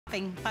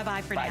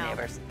Bye-bye for now. Bye,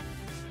 neighbors.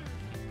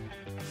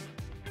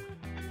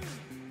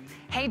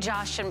 Hey,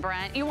 Josh and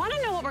Brent, you wanna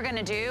know what we're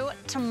gonna do?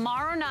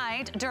 Tomorrow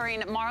night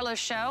during Marlo's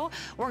show,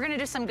 we're gonna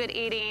do some good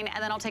eating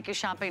and then I'll take you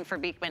shopping for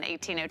Beekman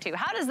 1802.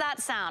 How does that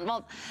sound?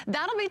 Well,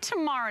 that'll be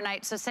tomorrow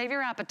night, so save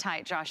your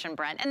appetite, Josh and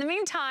Brent. In the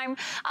meantime,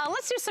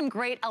 let's do some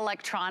great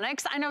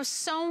electronics. I know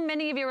so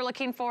many of you are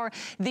looking for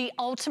the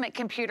ultimate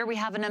computer. We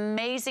have an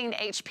amazing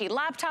HP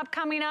laptop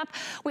coming up.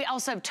 We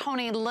also have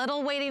Tony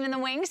Little waiting in the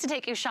wings to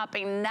take you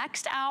shopping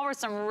next hour.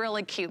 Some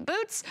really cute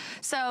boots.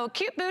 So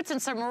cute boots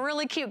and some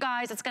really cute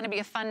guys. It's gonna be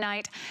a fun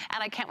night.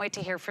 And I can't wait to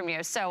hear from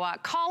you. So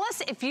call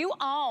us if you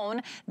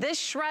own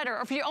this shredder,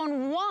 or if you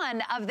own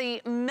one of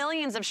the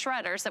millions of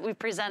shredders that we've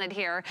presented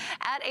here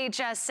at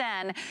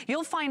HSN.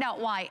 You'll find out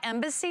why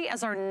Embassy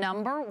is our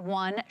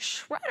 #1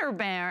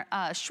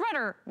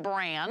 shredder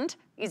brand.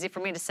 Easy for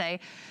me to say.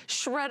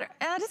 Shredder,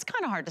 it's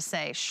kind of hard to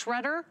say.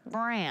 Shredder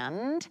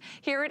brand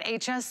here at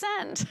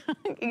HSN.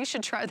 You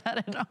should try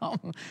that at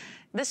home.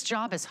 This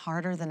job is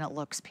harder than it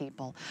looks,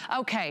 people.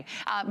 Okay,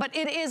 but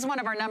it is one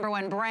of our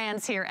 #1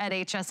 brands here at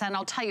HSN.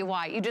 I'll tell you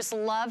why. You just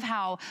love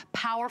how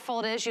powerful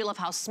it is. You love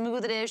how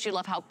smooth it is. You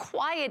love how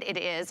quiet it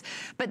is.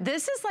 But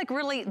this is like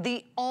really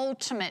the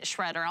ultimate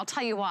shredder. I'll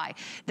tell you why.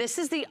 This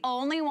is the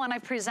only one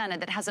I've presented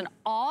that has an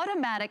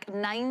automatic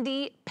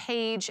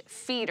 90-page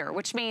feeder,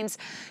 which means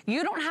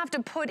you don't have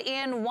to put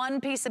in one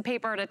piece of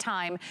paper at a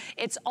time.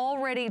 It's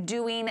already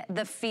doing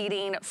the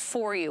feeding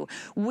for you.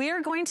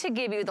 We're going to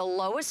give you the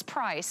lowest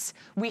price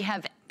we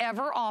have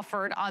ever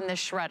offered on this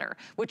shredder,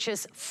 which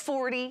is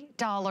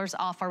 $40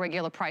 off our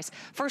regular price.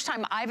 First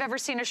time I've ever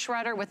seen a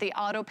shredder with the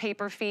auto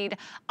paper feed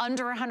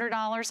under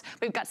 $100.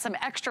 We've got some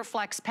extra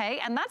flex pay,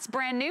 and that's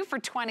brand new for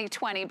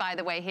 2020, by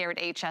the way, here at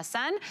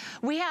HSN.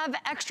 We have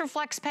extra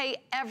flex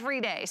pay every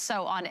day.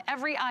 So on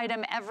every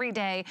item, every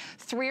day,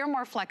 3 or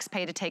more flex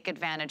pay to take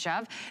advantage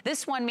of.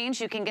 This one means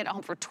you can get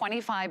home for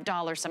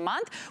 $25 a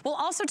month. We'll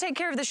also take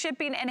care of the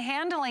shipping and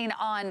handling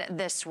on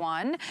this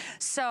one.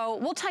 So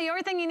we'll tell you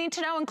everything you need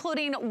to know,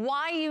 including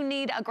why you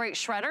need a great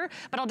shredder,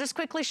 but I'll just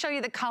quickly show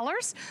you the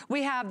colors.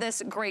 We have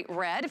this great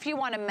red. If you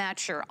want to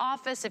match your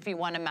office, if you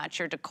want to match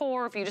your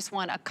decor, if you just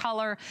want a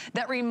color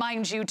that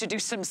reminds you to do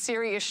some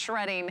serious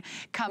shredding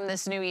come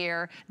this new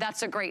year,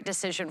 that's a great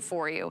decision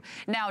for you.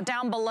 Now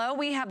down below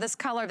we have this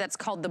color that's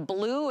called the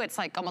blue. It's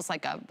like almost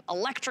like a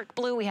electric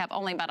blue. We have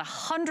only about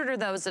 100 of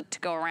those to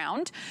go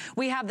around.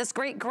 We have this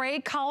great gray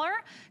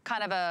color,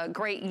 kind of a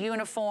great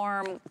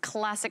uniform,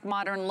 classic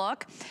modern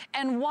look.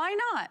 And why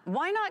not?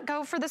 Why not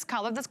go for this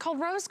color that's called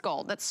rose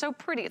gold? That's so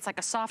pretty. It's like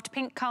a soft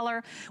pink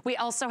color. We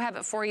also have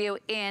it for you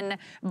in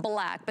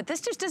black, but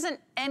this just isn't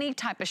any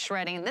type of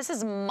shredding. This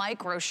is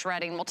micro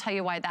shredding. We'll tell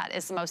you why that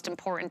is most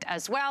important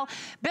as well.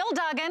 Bill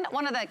Duggan,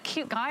 one of the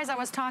cute guys I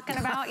was talking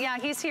about. Yeah,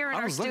 he's here in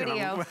our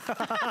studio.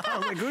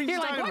 Like, who are you You're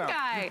like, talking what about?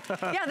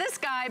 guy? Yeah, this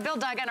guy, Bill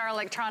Duggan, our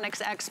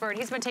electronics expert.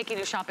 He's been taking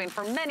you shopping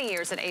for many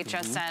years at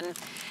HSN.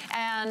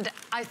 And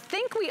I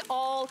think we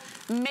all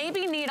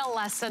maybe need a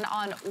lesson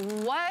on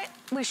what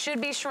we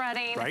should be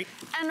shredding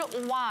and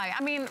why.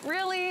 I mean,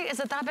 really, is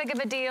it that big of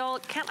a deal?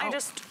 Can't I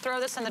just throw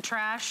this in the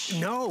trash?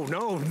 No,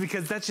 no,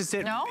 because that's just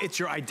it. No? It's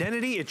your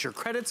identity, it's your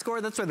credit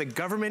score. That's why the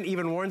government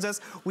even warns us.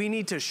 We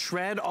need to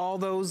shred all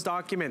those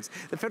documents.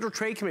 The Federal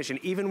Trade Commission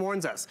even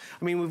warns us.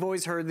 I mean, we've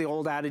always heard the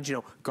old adage, you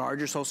know, guard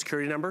your social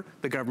security number.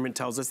 The government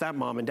tells us that,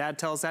 mom and dad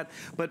tell us that.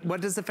 But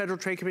what does the Federal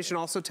Trade Commission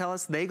also tell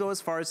us? They go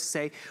as far as to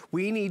say,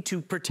 we need to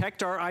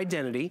protect our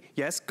identity.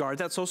 Yes, guard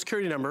that social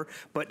security number,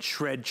 but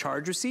shred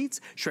charge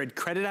receipts, shred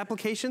credit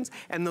applications,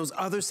 and those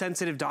other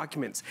sensitive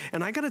documents.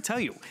 And I gotta tell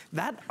you,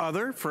 that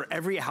other for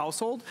every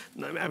household,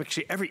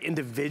 actually every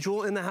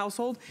individual in the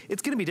household,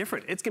 it's gonna be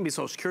different. It's gonna be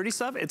social security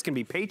stuff, it's gonna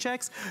be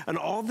paychecks, and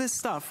all this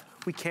stuff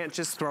we can't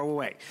just throw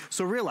away.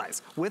 So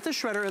realize, with a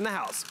shredder in the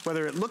house,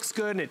 whether it looks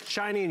good and it's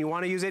shiny and you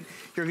wanna use it,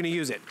 you're gonna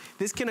use it.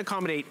 This can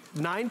accommodate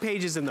 9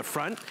 pages in the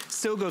front,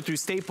 still go through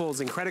staples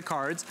and credit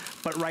cards,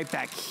 but right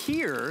back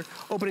here,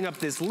 opening up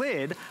this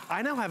lid,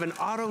 I now have an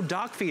auto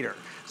dock feeder.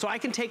 So I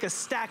can take a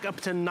stack up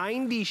to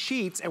 90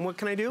 sheets, and what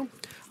can I do?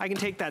 I can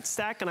take that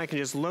stack and I can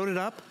just load it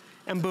up,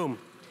 and boom,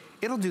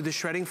 it'll do the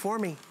shredding for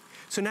me.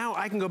 So now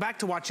I can go back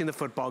to watching the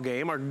football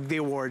game or the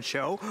award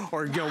show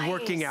or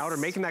working out or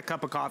making that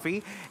cup of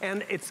coffee,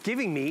 and it's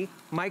giving me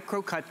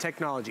micro-cut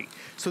technology.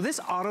 So this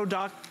auto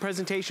dock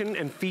presentation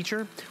and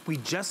feature, we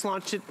just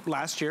launched it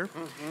last year.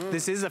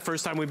 This is the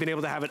first time we've been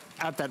able to have it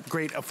at that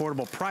great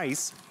affordable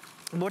price.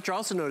 And what you're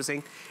also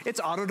noticing, it's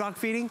auto dock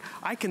feeding.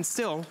 I can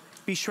still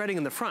be shredding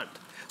in the front.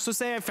 So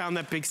say I found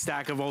that big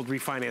stack of old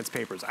refinance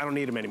papers. I don't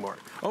need them anymore.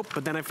 Oh,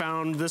 but then I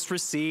found this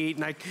receipt,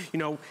 and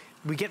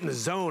we get in the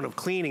zone of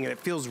cleaning and it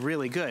feels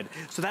really good.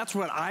 So that's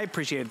what I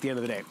appreciate at the end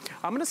of the day.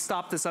 I'm gonna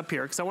stop this up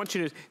here because I want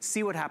you to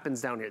see what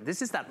happens down here.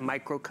 This is that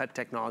micro cut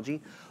technology.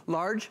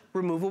 Large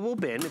removable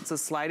bin. It's a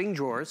sliding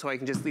drawer, so I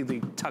can just either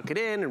tuck it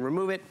in and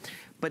remove it.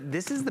 But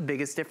this is the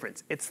biggest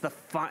difference. It's the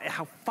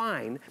how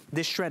fine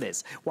this shred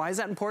is. Why is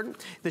that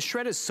important? The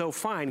shred is so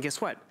fine, guess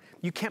what?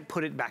 you can't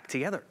put it back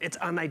together. It's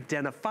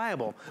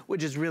unidentifiable,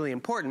 which is really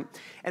important.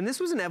 And this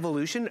was an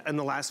evolution in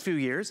the last few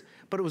years,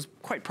 but it was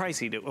quite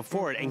pricey to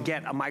afford and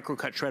get a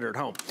micro-cut shredder at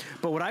home.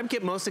 But what I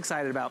get most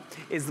excited about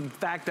is the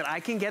fact that I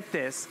can get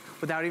this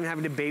without even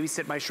having to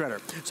babysit my shredder.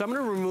 So I'm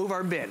gonna remove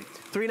our bin,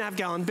 3.5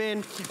 gallon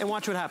bin, and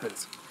watch what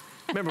happens.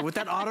 Remember, with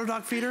that auto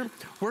dock feeder,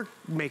 we're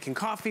making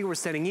coffee, we're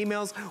sending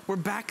emails, we're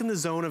back in the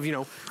zone of, you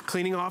know,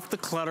 cleaning off the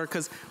clutter,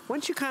 because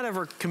once you kind of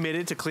are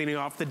committed to cleaning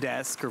off the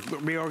desk or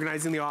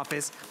reorganizing the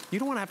office, you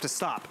don't want to have to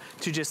stop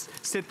to just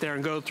sit there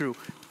and go through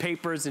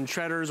papers and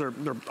shredders or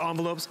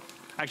envelopes.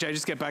 Actually, I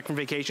just get back from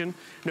vacation.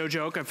 No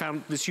joke, I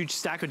found this huge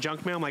stack of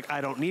junk mail. I'm like,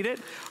 I don't need it.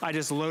 I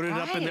just loaded it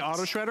up in the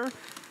auto shredder,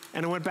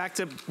 and I went back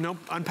to,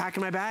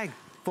 unpacking my bag.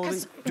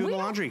 Doing the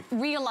laundry.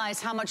 Realize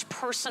how much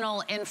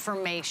personal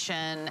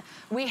information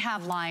we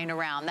have lying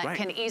around that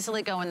can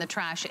easily go in the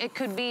trash. It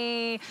could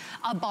be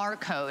a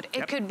barcode.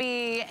 It could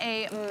be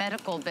a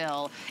medical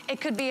bill. It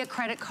could be a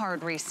credit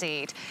card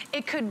receipt.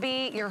 It could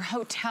be your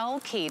hotel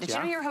key. Did you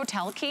know your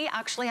hotel key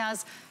actually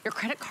has your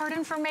credit card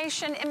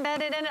information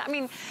embedded in it? I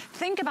mean,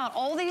 think about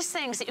all these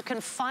things that you can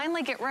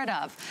finally get rid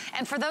of.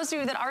 And for those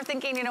of you that are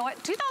thinking, you know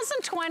what,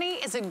 2020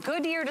 is a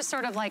good year to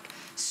sort of like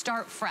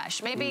start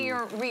fresh. Maybe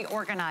you're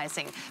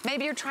reorganizing.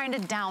 Maybe you're trying to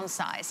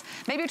downsize.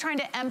 Maybe you're trying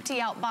to empty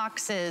out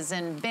boxes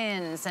and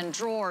bins and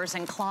drawers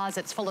and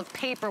closets full of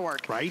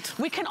paperwork. Right.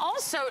 We can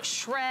also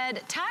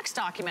shred tax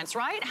documents,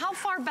 right? How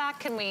far back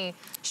can we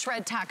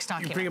shred tax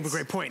documents? You bring up a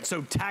great point.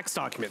 So tax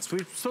documents. We're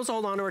supposed to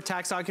hold on to our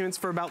tax documents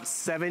for about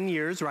 7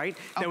 years, right?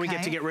 Then we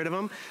get to get rid of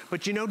them.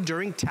 But you know,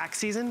 during tax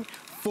season,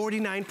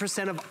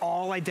 49% of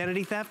all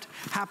identity theft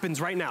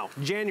happens right now.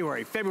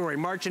 January, February,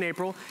 March, and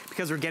April,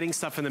 because we're getting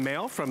stuff in the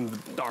mail from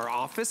our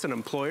office and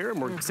employer,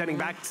 and we're sending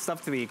back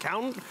stuff to the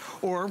accountant,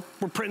 or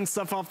we're printing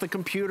stuff off the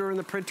computer and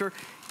the printer.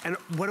 And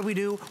what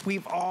do?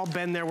 We've all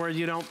been there where,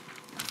 you know,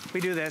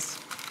 we do this,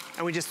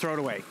 and we just throw it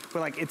away.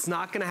 We're like, it's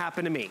not gonna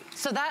happen to me.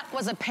 So that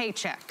was a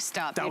paycheck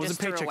stub. That was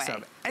a paycheck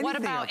stub. What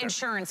about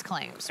insurance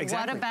claims?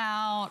 Exactly. What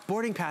about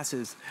boarding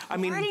passes?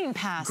 Boarding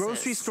passes.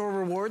 Grocery store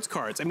rewards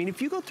cards. I mean,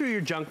 if you go through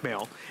your junk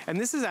mail, and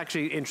this is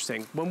actually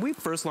interesting. When we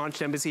first launched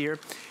Embassy here,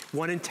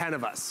 1 in 10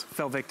 of us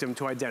fell victim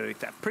to identity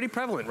theft. Pretty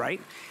prevalent, right?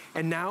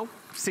 And now,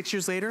 6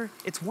 years later,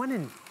 it's 1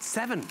 in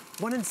 7.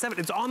 1 in 7.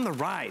 It's on the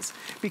rise.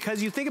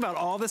 Because you think about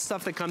all the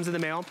stuff that comes in the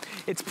mail,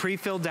 it's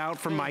pre-filled out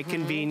for my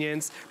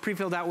convenience,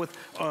 pre-filled out with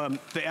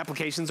the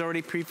application's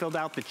already pre-filled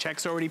out, the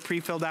check's already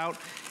pre-filled out,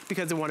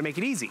 because they want to make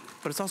it easy.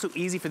 But it's also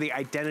easy for the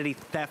identity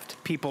theft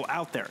people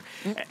out there.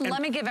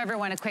 Let me give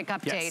everyone a quick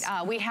update.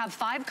 Yes. We have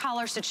 5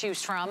 callers to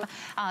choose from.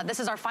 This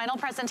is our final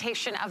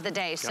presentation of the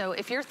day. So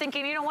if you're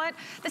thinking, you know what,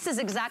 this is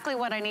exactly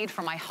what I need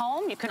for my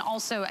home, you can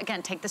also,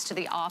 again, take this to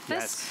the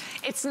office.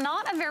 It's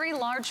not a very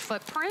large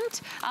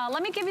footprint.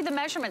 Let me give you the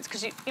measurements,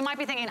 because you might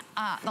be thinking,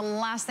 the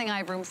last thing I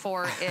have room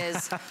for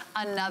is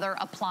another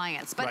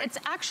appliance. But it's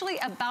actually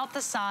about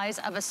the size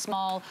of a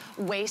small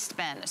waste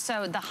bin.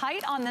 So the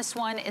height on this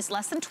one is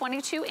less than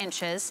 22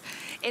 inches.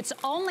 It's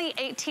only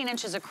 18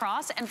 inches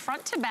across, and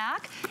front to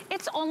back,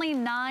 it's only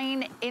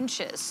 9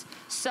 inches.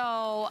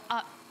 So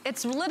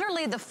it's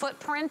literally the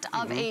footprint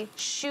of a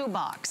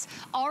shoebox.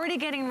 Already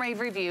getting rave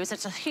reviews.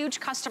 It's a huge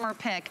customer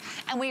pick,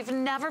 and we've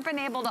never been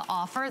able to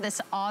offer this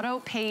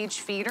auto page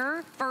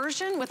feeder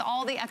version with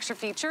all the extra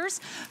features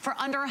for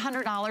under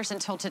 $100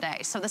 until today.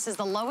 So this is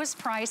the lowest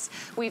price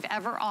we've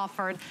ever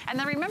offered. And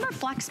then remember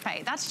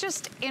FlexPay. That's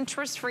just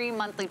interest-free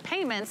monthly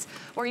payments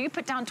where you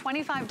put down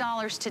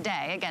 $25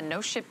 today. Again,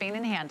 no shipping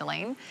and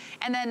handling.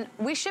 And then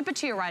we ship it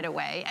to you right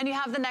away, and you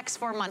have the next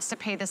 4 months to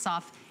pay this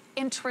off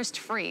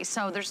interest-free.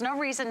 So there's no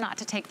reason not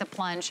to take the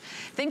plunge.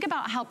 Think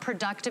about how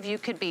productive you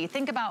could be.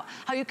 Think about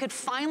how you could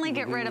finally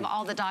get rid of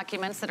all the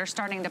documents that are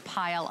starting to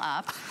pile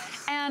up.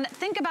 And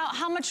think about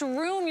how much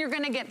room you're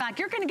gonna get back.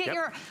 You're gonna get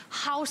your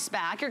house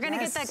back. You're gonna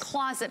get that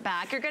closet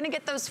back. You're gonna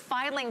get those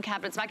filing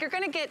cabinets back. You're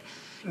gonna get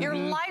your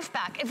life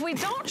back. If we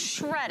don't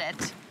shred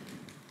it,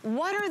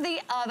 what are the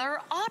other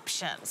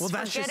options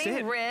for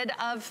getting rid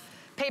of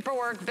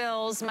paperwork,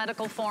 bills,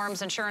 medical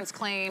forms, insurance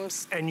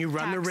claims, and you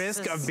run the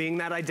risk of being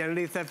that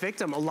identity theft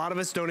victim. A lot of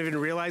us don't even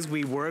realize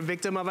we were a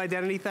victim of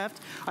identity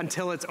theft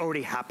until it's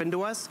already happened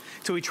to us.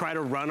 So we try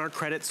to run our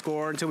credit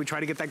score, until we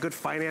try to get that good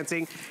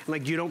financing, and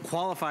like you don't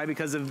qualify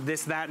because of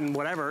this, that, and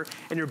whatever,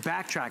 and you're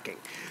backtracking.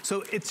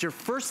 So it's your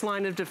first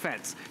line of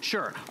defense.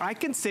 Sure, I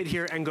can sit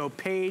here and go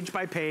page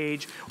by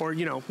page, or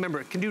remember,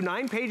 it can do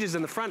 9 pages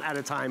in the front at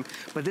a time,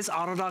 but this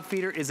auto dock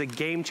feeder is a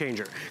game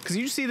changer. Because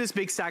you see this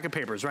big stack of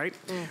papers, right?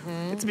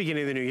 It's the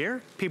beginning of the new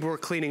year. People were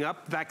cleaning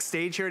up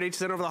backstage here at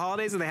HSN over the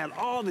holidays, and they had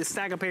all this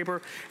stack of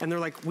paper, and they're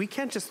like, we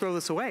can't just throw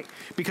this away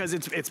because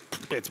it's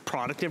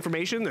product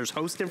information, there's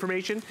host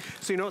information.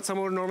 So you know what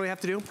someone would normally have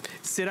to do?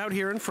 Sit out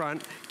here in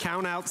front,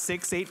 count out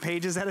 6, 8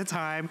 pages at a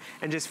time,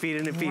 and just feed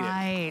it and feed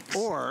it.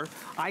 Or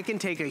I can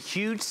take a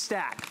huge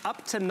stack,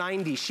 up to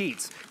 90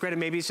 sheets. Granted,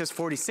 maybe it's just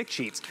 46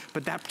 sheets,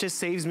 but that just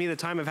saves me the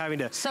time of having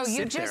to So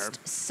you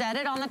just set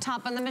it on the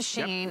top of the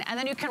machine, and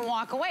then you can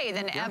walk away.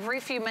 Then every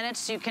few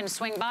minutes you can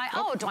swing by.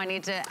 Oh, do I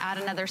need to add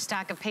another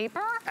stack of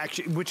paper?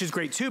 Actually, which is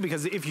great too,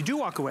 because if you do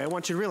walk away, I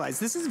want you to realize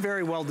this is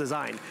very well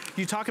designed.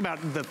 You talk about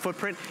the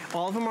footprint,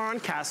 all of them are on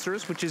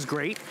casters, which is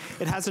great.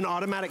 It has an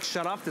automatic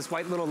shut off, this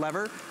white little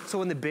lever, so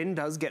when the bin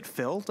does get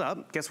filled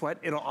up, guess what?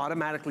 It'll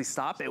automatically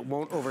stop, it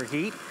won't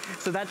overheat.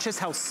 So that's just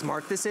how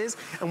smart this is.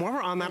 And while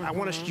we're on that, I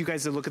want you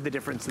guys to look at the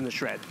difference in the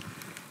shred.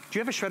 Do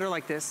you have a shredder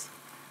like this?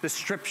 The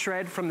strip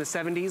shred from the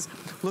 70s?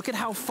 Look at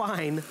how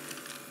fine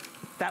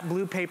that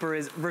blue paper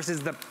is versus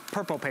the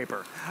purple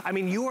paper. I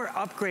mean, you are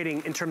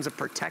upgrading in terms of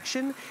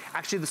protection.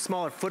 Actually, the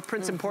smaller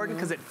footprint's important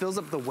because it fills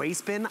up the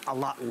waste bin a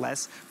lot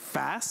less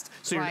fast,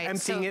 so you're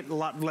emptying it a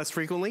lot less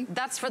frequently.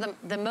 That's for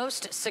the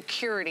most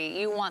security.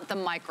 You want the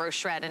micro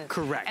shred. And,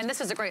 correct. And this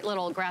is a great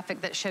little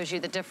graphic that shows you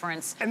the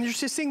difference. And you're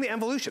just seeing the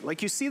evolution.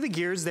 Like, you see the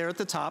gears there at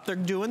the top. They're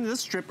doing the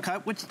strip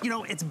cut, which, you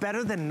know, it's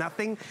better than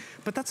nothing,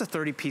 but that's a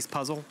 30-piece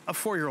puzzle. A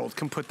 4-year-old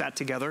can put that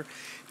together.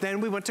 Then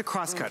we went to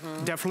crosscut.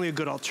 Definitely a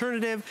good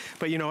alternative,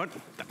 but you know what?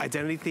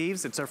 Identity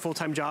thieves, it's their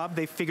full-time job.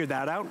 They figured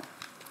that out.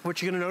 What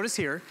you're gonna notice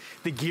here,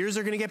 the gears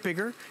are gonna get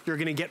bigger, you're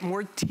gonna get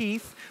more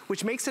teeth,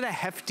 which makes it a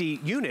hefty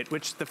unit,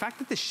 which the fact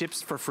that this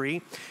ships for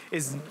free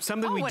is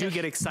something we do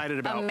get excited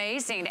about.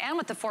 Amazing, and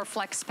with the 4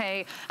 flex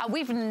pay,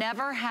 we've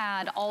never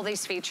had all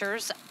these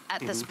features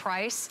at this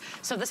price,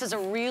 so this is a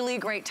really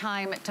great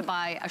time to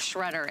buy a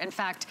shredder. In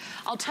fact,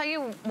 I'll tell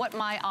you what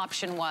my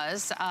option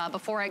was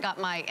before I got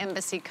my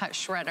embassy cut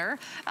shredder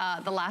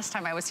the last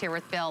time I was here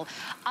with Bill.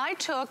 I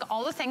took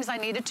all the things I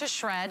needed to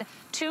shred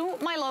to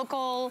my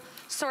local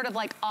sort of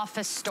like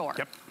office store.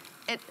 Yep.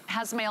 It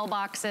has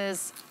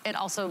mailboxes. It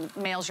also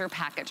mails your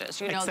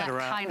packages. You know, that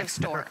kind of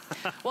store.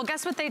 Well,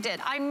 guess what they did?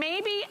 I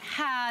maybe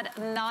had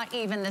not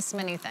even this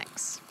many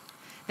things.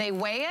 They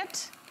weigh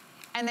it,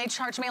 and they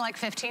charge me like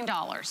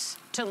 $15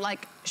 to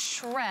like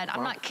shred.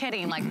 I'm not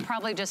kidding, like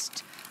probably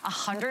just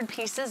 100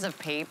 pieces of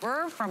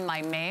paper from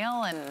my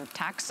mail and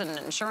tax and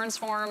insurance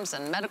forms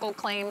and medical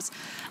claims.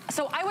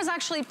 So I was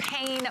actually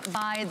paying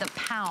by the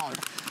pound.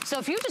 So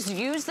if you just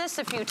use this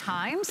a few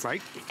times,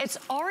 it's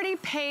already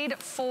paid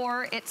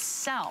for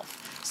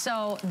itself.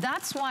 So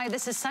that's why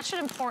this is such an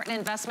important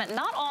investment,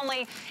 not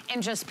only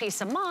in just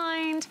peace of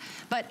mind,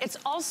 but it's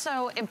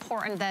also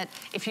important that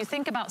if you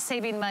think about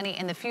saving money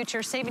in the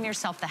future, saving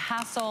yourself the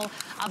hassle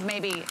of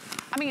maybe,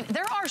 I mean,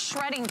 there are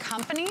shredding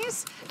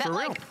companies that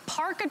like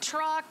park a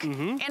truck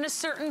in a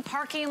certain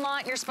parking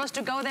lot. You're supposed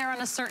to go there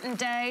on a certain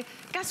day.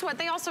 Guess what?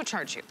 They also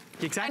charge you.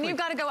 Exactly. And you've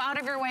got to go out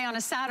of your way on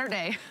a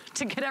Saturday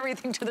to get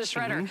everything to the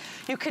shredder.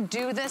 You could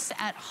do this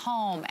at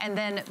home and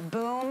then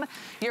boom,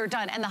 you're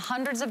done. And the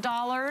hundreds of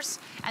dollars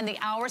and the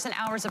hours and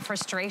hours of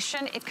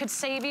frustration it could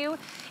save you,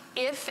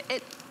 if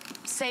it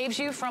saves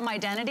you from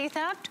identity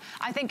theft,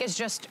 I think is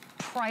just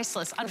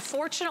priceless.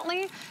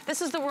 Unfortunately,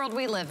 this is the world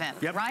we live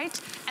in, right?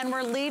 And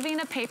we're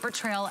leaving a paper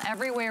trail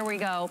everywhere we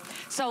go.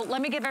 So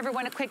let me give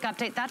everyone a quick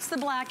update. That's the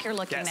black you're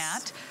looking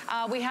at.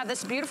 We have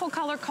this beautiful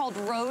color called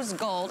rose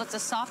gold. It's a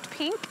soft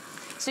pink.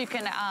 So you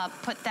can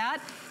put that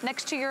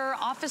next to your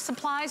office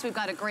supplies. We've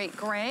got a great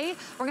gray.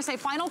 We're gonna say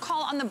final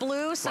call on the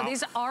blue, so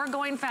these are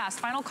going fast.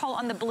 Final call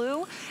on the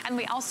blue, and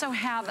we also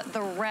have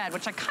the red,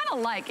 which I kind of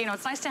like. You know,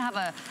 it's nice to have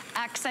a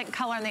accent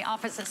color in the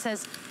office that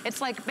says,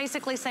 it's like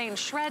basically saying,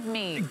 shred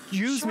me.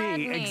 Use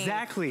me,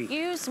 exactly.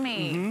 Use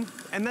me.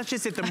 And that's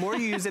just it. The more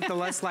you use it, the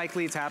less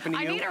likely it's happening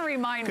to you. I need a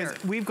reminder.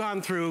 Because we've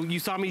gone through, you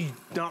saw me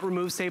not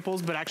remove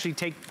staples, but actually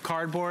take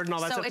cardboard and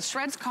all that stuff. So it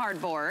shreds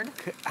cardboard.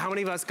 How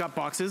many of us got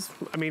boxes?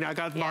 I mean, I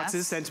got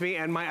boxes sent to me,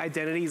 and my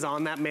identity is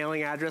on that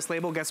mailing address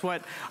label. Guess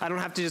what? I don't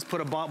have to just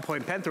put a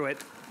ballpoint pen through it.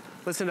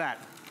 Listen to that.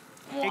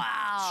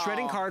 Wow.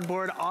 Shredding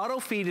cardboard, auto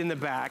feed in the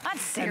back.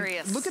 That's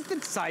serious. And look at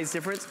the size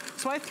difference.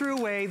 So I threw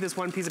away this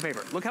one piece of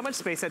paper. Look how much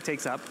space that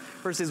takes up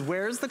versus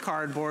where's the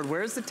cardboard,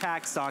 where's the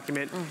tax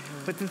document.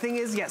 But the thing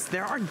is, yes,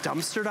 there are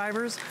dumpster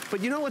divers,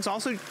 but you know, it's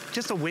also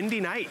just a windy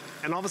night,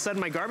 and all of a sudden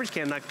my garbage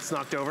can gets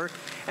knocked over,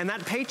 and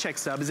that paycheck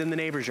stub is in the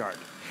neighbor's yard.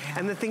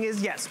 And the thing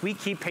is, yes, we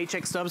keep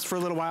paycheck stubs for a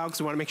little while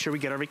because we want to make sure we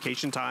get our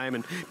vacation time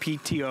and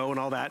PTO and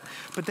all that.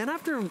 But then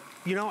after,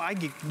 you know, I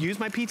use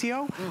my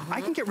PTO,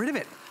 I can get rid of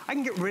it. I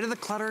can get rid of the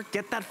clutter,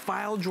 get that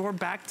file drawer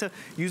back to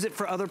use it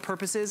for other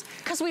purposes.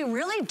 Because we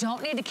really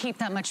don't need to keep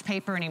that much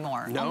paper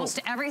anymore. No.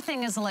 Almost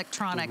everything is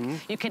electronic.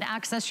 You can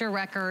access your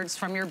records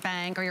from your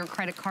bank or your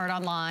credit card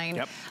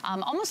online.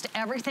 Almost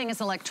everything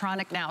is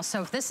electronic now.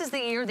 So if this is the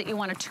year that you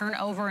want to turn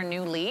over a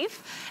new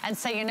leaf and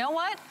say, you know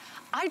what?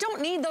 I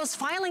don't need those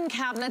filing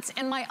cabinets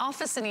in my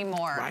office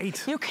anymore. Right.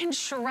 You can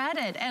shred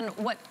it, and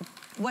what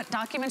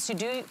documents you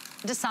do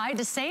decide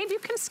to save, you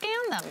can scan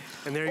them.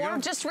 And there you go. Or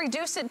just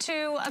reduce it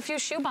to a few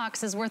shoe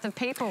boxes worth of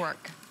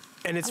paperwork.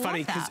 And it's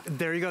funny, because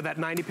there you go, that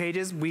 90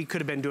 pages, we could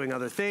have been doing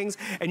other things.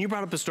 And you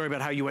brought up a story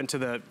about how you went to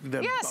the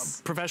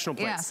professional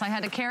place. Yes, I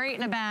had to carry it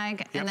in a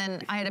bag, and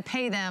then I had to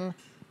pay them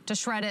to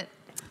shred it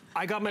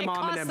I got my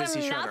mom an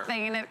embassy shredder. It cost them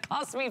nothing, and it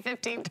cost me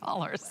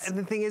 $15. And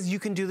the thing is, you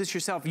can do this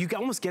yourself. You can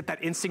almost get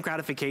that instant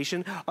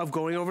gratification of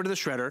going over to the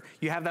shredder.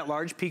 You have that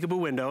large peekaboo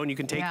window, and you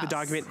can take the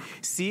document,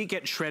 see it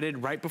get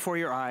shredded right before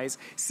your eyes,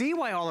 see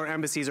why all our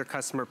embassies are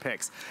customer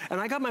picks. And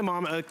I got my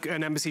mom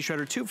an embassy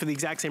shredder too for the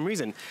exact same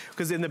reason,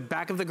 because in the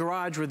back of the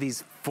garage were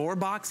these 4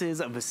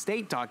 boxes of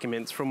estate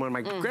documents from when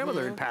my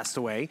grandmother had passed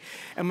away.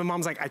 And my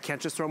mom's like, I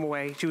can't just throw them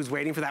away. She was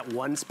waiting for that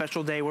one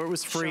special day where it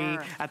was free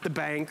at the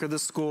bank or the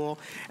school.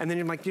 And then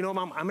you're like, you know,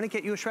 Mom, I'm gonna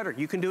get you a shredder.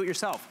 You can do it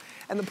yourself.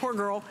 And the poor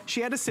girl,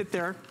 she had to sit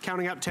there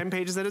counting out 10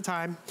 pages at a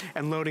time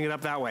and loading it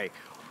up that way.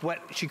 What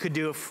she could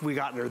do if we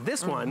got her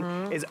this one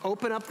is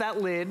open up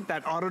that lid,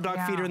 that auto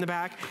dock feeder in the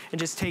back, and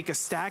just take a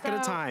stack at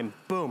a time.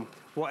 Boom.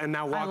 Well, and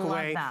now walk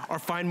away or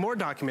find more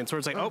documents where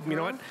it's like, oh, you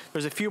know what?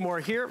 There's a few more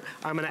here.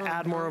 I'm gonna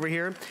add more over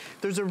here.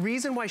 There's a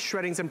reason why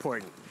shredding's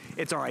important.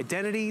 It's our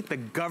identity. The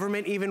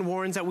government even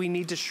warns that we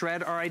need to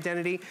shred our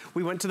identity.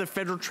 We went to the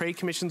Federal Trade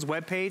Commission's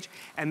webpage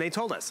and they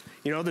told us,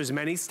 you know, there's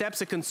many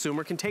steps a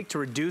consumer can take to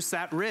reduce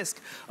that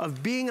risk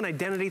of being an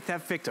identity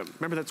theft victim.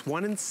 Remember, that's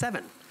 1 in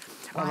 7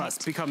 of us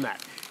become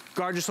that.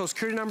 Guard your social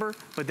security number,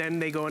 but then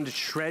they go into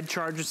shred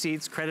charge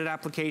receipts, credit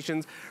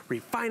applications,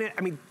 refine it.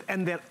 I mean,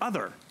 and that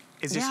other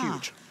is just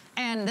huge.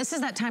 And this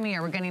is that time of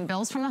year. We're getting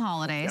bills from the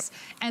holidays,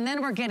 and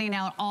then we're getting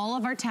out all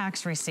of our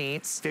tax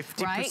receipts.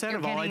 50%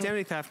 of all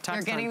identity theft tax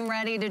You're getting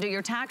ready to do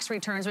your tax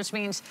returns, which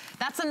means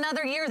that's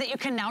another year that you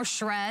can now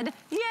shred.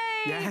 Yay!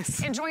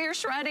 Yes. Enjoy your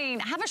shredding.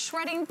 Have a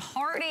shredding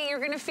party. You're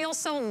going to feel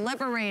so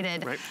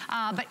liberated. Right.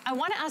 But I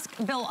want to ask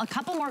Bill a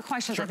couple more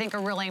questions I think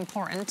are really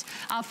important.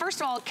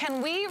 First of all,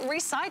 can we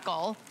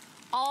recycle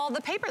all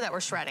the paper that we're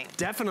shredding?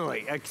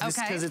 Definitely,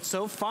 because it's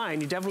so fine,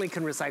 you definitely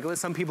can recycle it.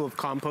 Some people have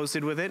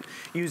composted with it,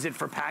 use it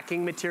for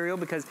packing material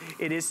because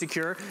it is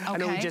secure. I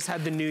know we just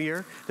had the New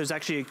Year. There's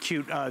actually a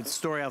cute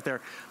story out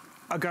there.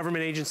 A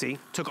government agency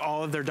took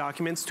all of their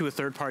documents to a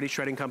third-party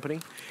shredding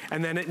company,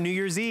 and then at New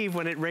Year's Eve,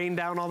 when it rained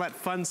down all that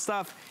fun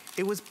stuff,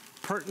 it was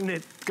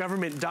pertinent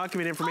government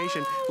document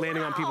information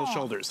landing on people's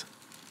shoulders.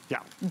 Yeah.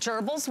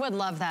 Gerbils would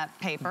love that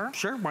paper.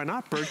 Sure, why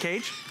not?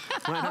 Birdcage.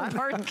 Why not?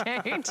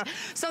 Birdcage.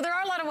 So there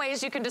are a lot of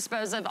ways you can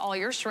dispose of all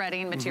your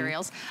shredding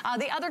materials.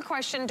 The other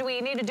question, do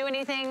we need to do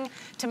anything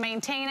to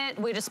maintain it?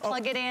 We just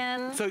plug it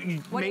in? So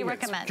what do you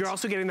recommend? You're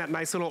also getting that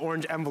nice little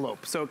orange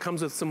envelope. So it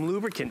comes with some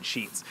lubricant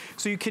sheets.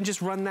 So you can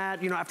just run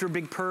that, you know, after a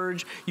big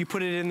purge, you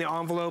put it in the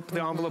envelope.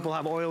 The envelope will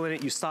have oil in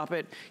it. You stop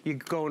it, you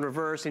go in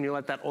reverse, and you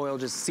let that oil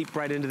just seep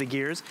right into the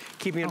gears,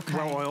 keeping it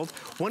well oiled.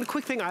 One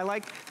quick thing I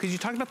like, because you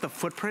talked about the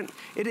footprint,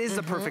 it is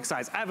the perfect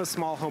size. I have a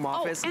small home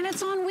office. And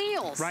it's on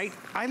wheels. Right?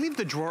 I leave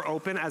the drawer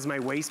open as my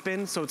waste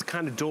bin, so it's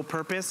kind of dual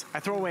purpose.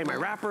 I throw away my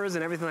wrappers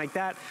and everything like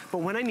that, but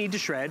when I need to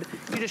shred,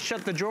 you just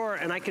shut the drawer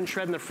and I can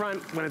shred in the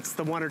front when it's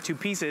the 1 or 2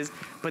 pieces,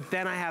 but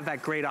then I have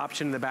that great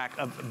option in the back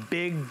of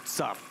big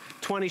stuff.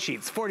 20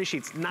 sheets, 40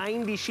 sheets,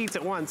 90 sheets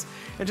at once,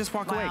 and just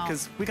walk away,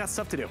 because we got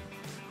stuff to do.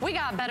 We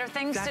got better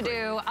things to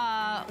do.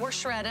 We're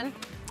shredding.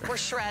 We're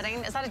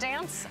shredding. Is that a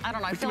dance? I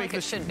don't know. I feel like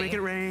it should be. Make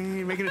it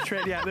rain, make it a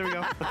shred. Yeah, there we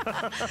go.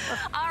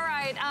 All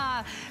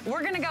right,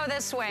 we're gonna go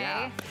this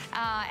way.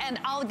 And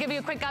I'll give you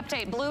a quick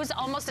update. Blue's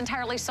almost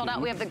entirely sold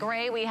out. We have the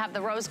gray, we have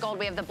the rose gold,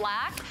 we have the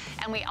black,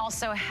 and we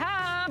also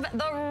have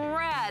the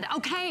red.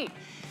 Okay.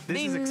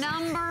 The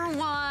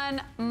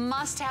 #1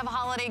 must-have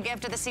holiday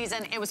gift of the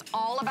season. It was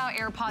all about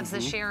AirPods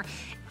this year.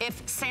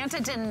 If Santa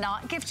did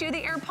not gift you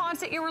the AirPods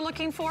that you were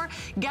looking for,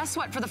 guess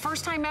what? For the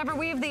first time ever,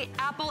 we have the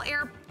Apple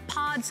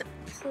AirPods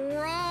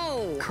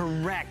Pro.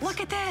 Correct.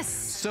 Look at this.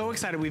 So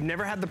excited. We've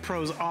never had the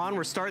Pros on.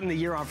 We're starting the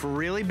year off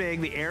really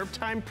big. The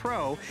AirTime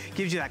Pro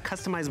gives you that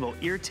customizable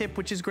ear tip,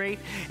 which is great.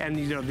 And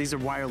you know, these are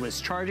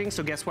wireless charging.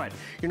 So guess what?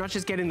 You're not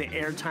just getting the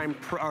AirTime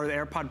Pro or the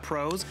AirPod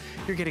Pros.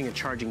 You're getting a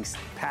charging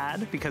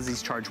pad because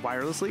these charge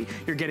wirelessly.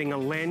 You're getting a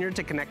lanyard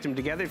to connect them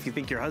together if you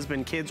think your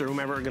husband, kids, or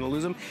whomever are going to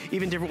lose them.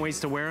 Even different ways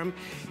to wear them.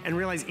 And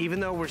realize, even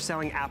though we're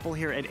selling Apple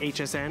here at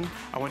HSN,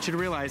 I want you to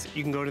realize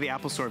you can go to the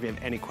Apple store if you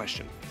have any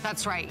question.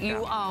 That's right.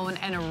 You own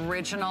an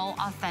original,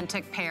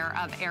 authentic pair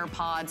of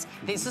AirPods.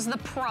 This is the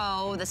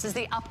Pro. This is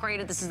the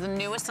upgraded. This is the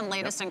newest and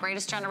latest and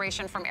greatest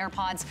generation from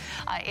AirPods.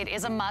 It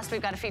is a must.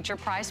 We've got a feature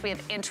price. We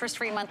have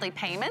interest-free monthly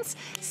payments,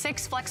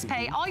 6 flex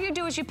pay. All you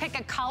do is you pick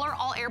a color.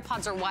 All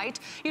AirPods are white.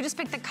 You just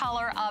pick the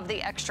color of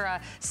the extra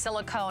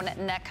silicone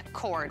neck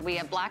cord. We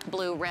have black,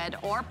 blue, red,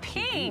 or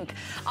pink.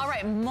 All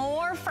right,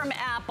 more from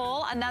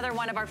Apple, another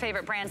one of our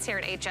favorite brands here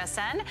at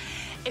HSN.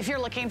 If you're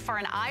looking for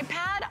an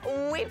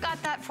iPad, we've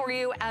got that for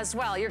you as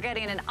well. You're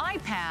getting an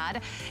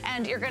iPad,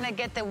 and you're gonna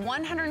get the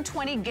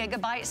 120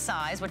 gigabyte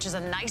size, which is a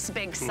nice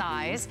big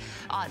size.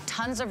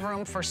 Tons of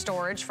room for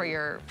storage for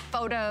your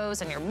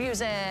photos and your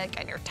music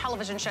and your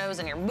television shows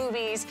and your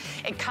movies.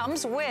 It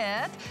comes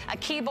with a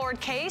keyboard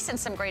case and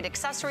some great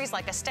accessories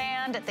like a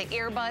stand, the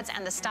earbuds,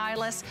 and the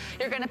stylus.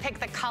 You're gonna pick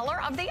the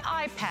color of the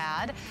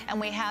iPad, and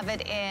we have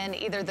it in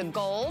either the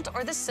gold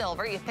or the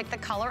silver. You pick the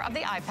color of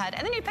the iPad,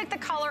 and then you pick the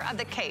color of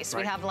the case.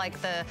 We have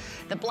like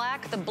the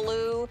black, the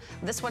blue,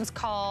 this one's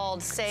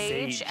called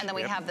Sage, and then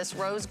we have this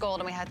rose gold,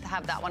 and we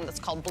have that one that's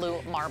called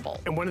Blue Marble.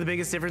 And one of the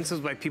biggest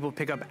differences why people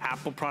pick up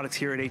Apple products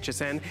here at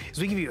HSN is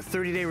we give you a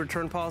 30-day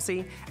return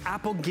policy.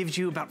 Apple gives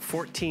you about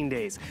 14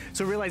 days.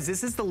 So realize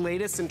this is the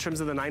latest in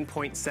terms of the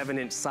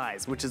 9.7-inch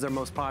size, which is their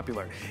most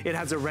popular. It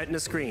has a Retina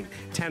screen,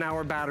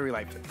 10-hour battery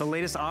life, the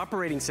latest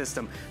operating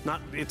system.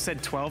 It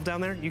said 12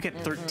 down there, you get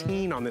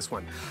 13 on this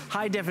one.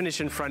 High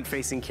definition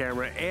front-facing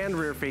camera and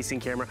rear-facing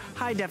camera,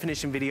 high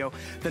definition video.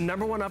 The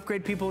 #1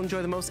 upgrade people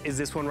enjoy the most is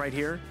this one right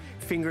here,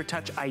 finger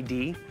touch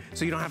ID.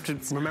 So you don't have to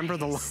remember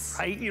the,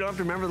 right? You don't have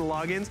to remember the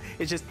logins.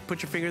 It's just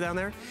put your finger down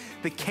there.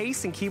 The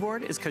case and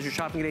keyboard is because you're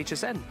shopping at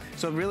HSN.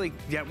 So really,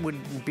 that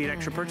wouldn't be an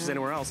extra purchase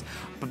anywhere else.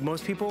 But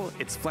most people,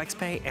 it's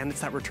FlexPay and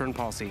it's that return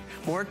policy.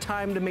 More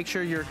time to make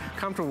sure you're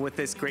comfortable with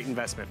this great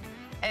investment.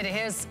 It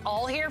is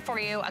all here for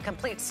you, a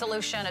complete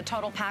solution, a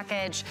total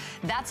package.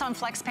 That's on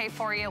FlexPay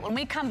for you. When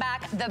we come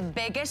back, the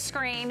biggest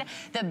screen,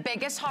 the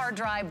biggest hard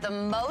drive, the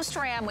most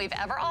RAM we've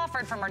ever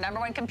offered from our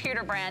 #1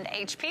 computer brand,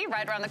 HP,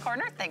 right around the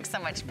corner. Thanks so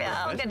much,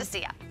 Bill. Good to see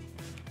you.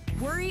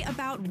 Worry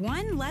about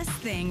one less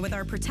thing with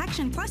our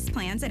Protection Plus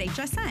plans at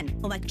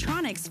HSN.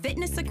 Electronics,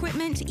 fitness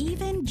equipment,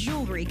 even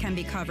jewelry can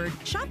be covered.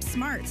 Shop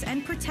smart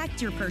and protect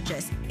your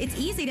purchase. It's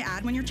easy to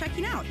add when you're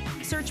checking out.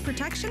 Search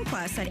Protection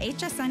Plus at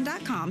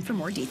hsn.com for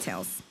more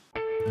details.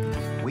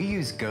 We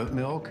use goat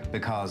milk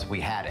because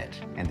we had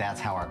it, and that's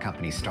how our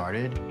company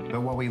started.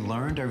 But what we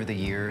learned over the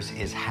years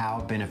is how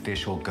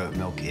beneficial goat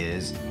milk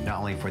is, not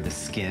only for the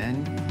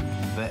skin,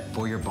 but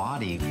for your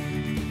body.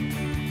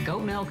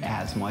 Goat milk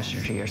adds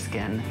moisture to your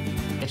skin.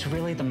 It's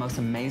really the most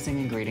amazing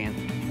ingredient.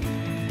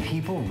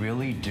 People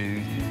really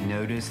do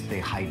notice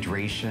the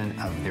hydration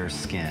of their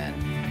skin.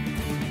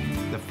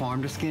 The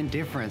farm to skin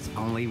difference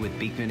only with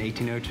Beekman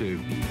 1802.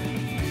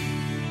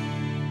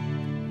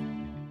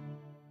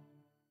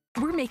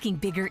 We're making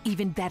bigger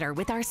even better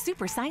with our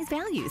supersize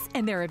values,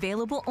 and they're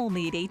available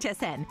only at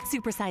HSN.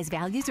 Supersize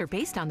values are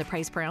based on the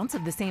price per ounce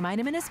of the same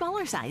item in a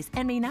smaller size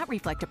and may not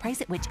reflect a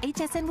price at which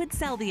HSN would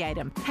sell the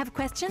item. Have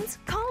questions?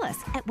 Call us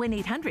at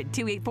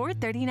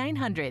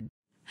 1-800-284-3900.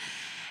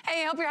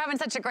 Hey, I hope you're having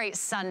such a great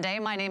Sunday.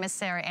 My name is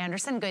Sarah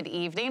Anderson. Good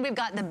evening. We've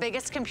got the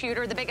biggest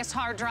computer, the biggest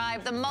hard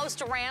drive, the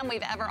most RAM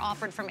we've ever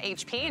offered from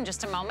HP in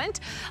just a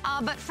moment.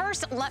 But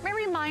first, let me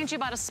remind you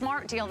about a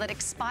smart deal that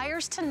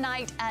expires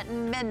tonight at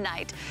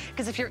midnight.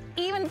 Because if you're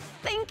even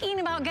thinking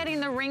about getting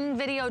the Ring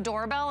Video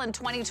Doorbell in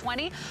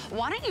 2020,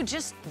 why don't you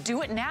just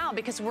do it now?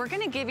 Because we're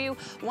going to give you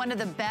one of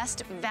the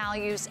best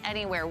values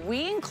anywhere.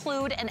 We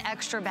include an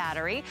extra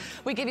battery.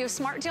 We give you a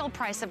smart deal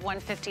price of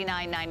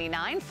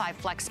 $159.99,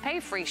 5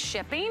 FlexPay, free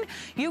shipping.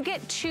 You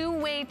get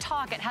two-way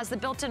talk. It has the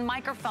built-in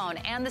microphone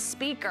and the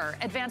speaker,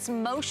 advanced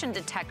motion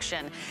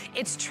detection.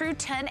 It's true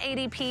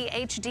 1080p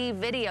HD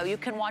video. You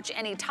can watch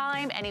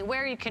anytime,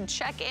 anywhere. You can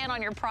check in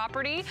on your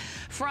property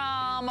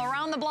from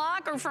around the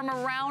block or from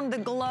around the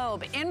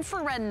globe.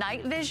 Infrared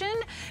night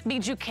vision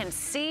means you can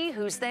see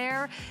who's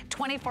there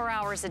 24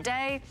 hours a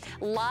day.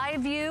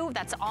 Live view,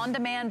 that's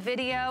on-demand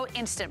video,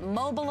 instant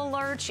mobile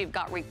alerts. You've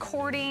got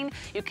recording.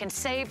 You can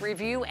save,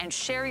 review, and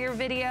share your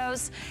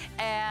videos.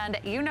 And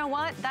you know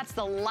what? That's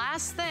the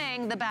last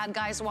thing the bad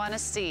guys want to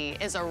see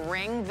is a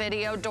Ring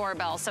Video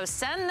Doorbell. So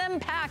send them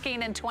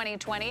packing in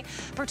 2020.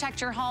 Protect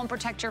your home,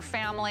 protect your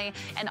family,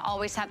 and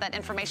always have that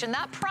information.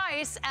 That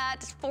price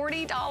at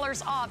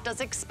 $40 off does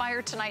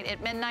expire tonight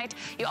at midnight.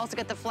 You also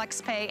get the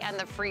FlexPay and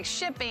the free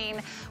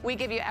shipping. We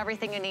give you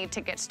everything you need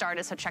to get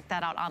started, so check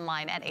that out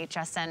online at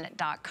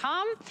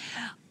hsn.com.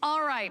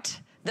 All right.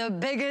 The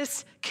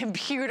biggest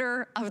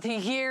computer of the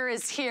year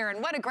is here, and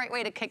what a great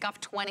way to kick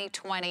off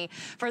 2020.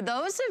 For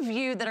those of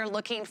you that are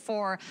looking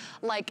for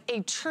like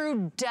a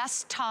true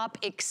desktop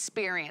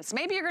experience,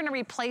 maybe you're gonna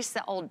replace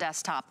the old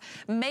desktop.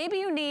 Maybe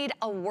you need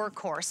a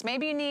workhorse.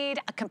 Maybe you need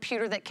a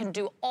computer that can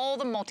do all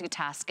the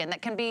multitasking,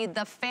 that can be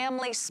the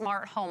family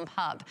smart home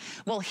hub.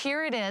 Well,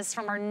 here it is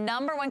from our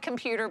 #1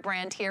 computer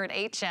brand here at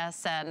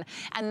HSN,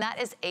 and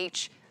that is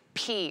HP.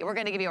 We're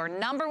gonna give you our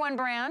 #1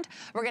 brand.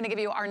 We're gonna give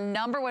you our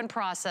 #1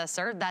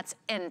 processor, that's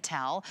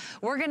Intel.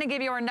 We're gonna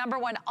give you our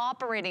 #1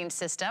 operating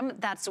system,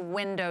 that's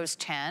Windows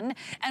 10.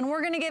 And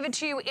we're gonna give it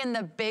to you in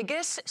the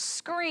biggest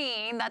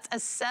screen, that's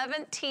a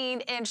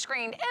 17-inch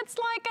screen. It's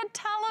like a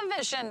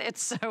television,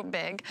 it's so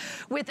big.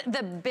 With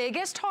the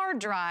biggest hard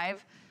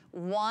drive,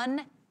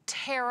 1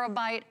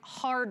 terabyte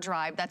hard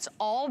drive that's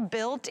all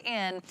built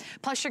in,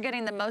 plus you're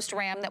getting the most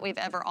RAM that we've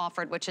ever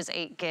offered, which is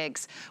 8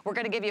 gigs. We're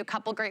gonna give you a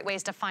couple great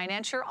ways to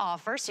finance your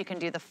offer. So you can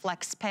do the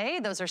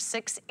FlexPay. Those are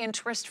 6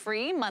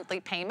 interest-free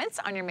monthly payments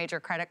on your major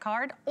credit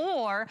card,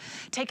 or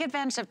take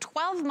advantage of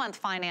 12-month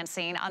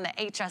financing on the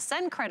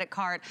HSN credit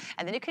card,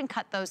 and then you can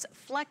cut those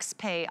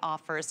FlexPay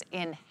offers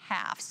in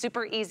half.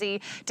 Super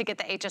easy to get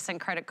the HSN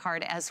credit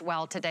card as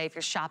well today if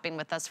you're shopping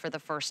with us for the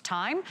first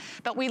time.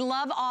 But we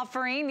love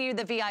offering you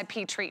the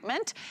VIP treatment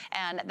treatment,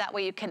 and that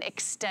way you can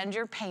extend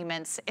your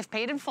payments, if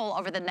paid in full,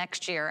 over the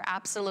next year,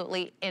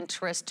 absolutely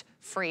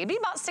interest-free. It'd be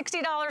about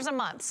 $60 a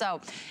month. So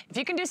if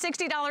you can do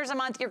 $60 a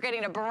month, you're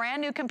getting a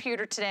brand new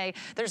computer today.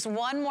 There's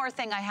one more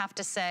thing I have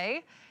to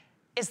say,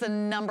 is the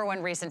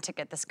 #1 reason to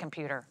get this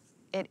computer.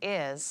 It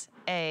is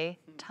a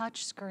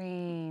touch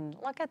screen.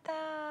 Look at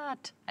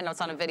that. I know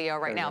it's on a video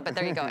right now, but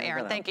there you go,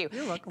 Aaron. Thank you.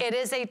 You're welcome. It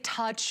is a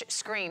touch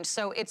screen,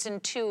 so it's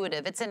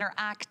intuitive, it's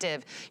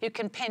interactive. You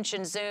can pinch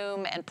and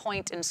zoom and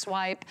point and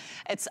swipe.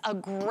 It's a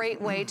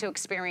great way to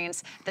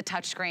experience the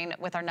touch screen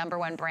with our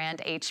 #1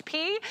 brand,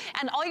 HP.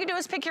 And all you do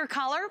is pick your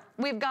color.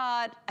 We've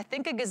got, I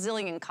think, a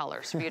gazillion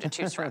colors for you to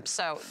choose from.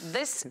 So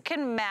this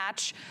can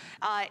match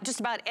just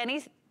about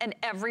any and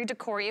every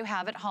decor you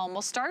have at home.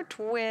 We'll start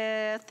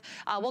with,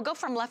 we'll go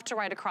from left to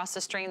right across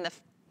the screen.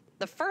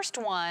 The first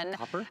one,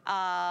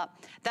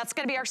 that's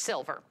gonna be our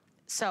silver.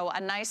 So a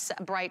nice,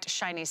 bright,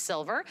 shiny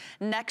silver.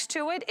 Next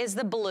to it is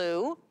the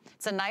blue.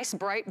 It's a nice,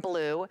 bright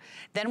blue.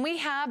 Then we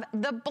have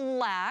the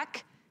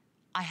black.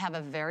 I have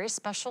a very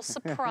special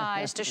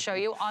surprise to show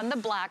you on the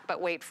black, but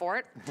wait for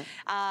it.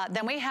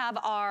 Then we have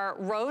our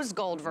rose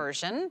gold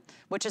version,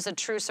 which is a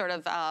true sort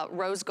of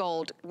rose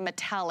gold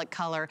metallic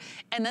color.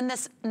 And then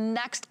this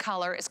next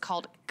color is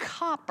called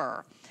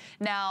copper.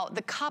 Now,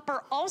 the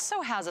copper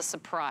also has a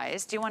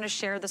surprise. Do you want to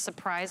share the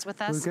surprise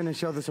with us? Who's going to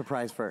show the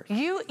surprise first?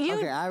 You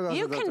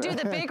okay, can do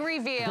the big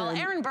reveal.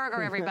 Aaron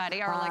Berger,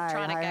 everybody, our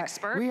electronic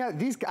expert. We have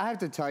these. I have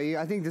to tell you,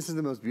 I think this is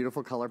the most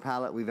beautiful color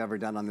palette we've ever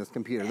done on this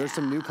computer. There's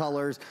some new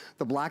colors.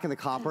 The black and the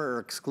copper are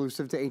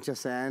exclusive to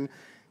HSN.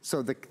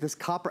 So this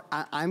copper,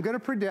 I'm going to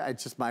predict,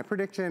 it's just my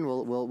prediction.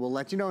 We'll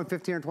let you know in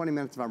 15 or 20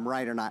 minutes if I'm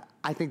right or not.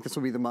 I think this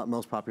will be the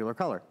most popular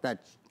color.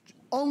 That's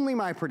only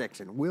my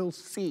prediction. We'll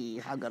see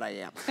how good I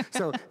am.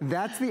 So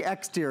that's the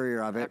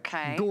exterior of it.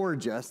 Okay.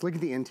 Gorgeous. Look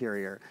at the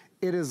interior.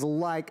 It is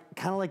like,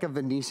 kind of like a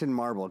Venetian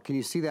marble. Can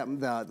you see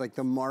that, like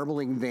the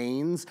marbling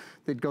veins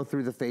that go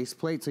through the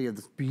faceplate? So you have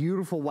this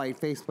beautiful white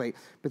faceplate,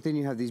 but then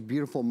you have these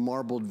beautiful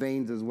marbled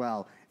veins as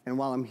well. And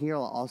while I'm here,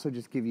 I'll also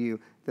just give you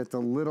that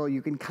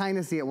you can kind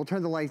of see it. We'll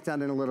turn the lights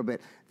down in a little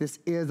bit. This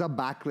is a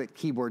backlit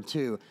keyboard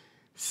too.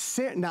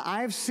 Now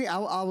I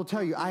will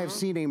tell you, I have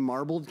seen a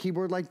marbled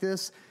keyboard like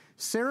this.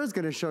 Sarah's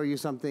gonna show you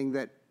something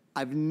that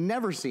I've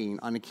never seen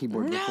on a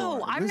keyboard before.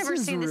 No, I've never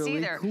seen this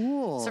either.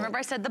 Cool. So remember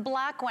I said the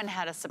black one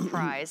had a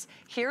surprise.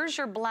 Here's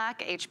your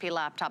black HP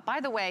laptop. By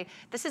the way,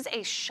 this is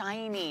a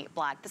shiny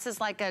black. This is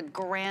like a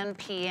grand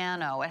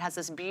piano. It has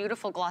this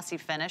beautiful glossy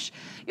finish.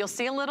 You'll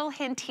see a little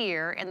hint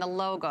here in the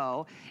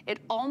logo.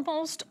 It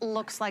almost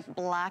looks like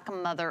black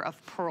mother of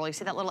pearl. You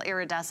see that little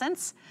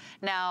iridescence?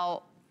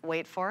 Now,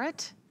 wait for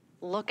it.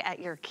 Look at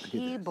your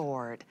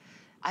keyboard.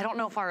 I don't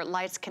know if our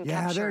lights can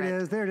capture it. Yeah, there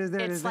it is, there it is.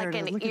 It's like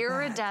an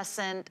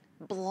iridescent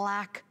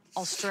black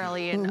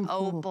Australian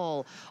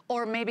opal,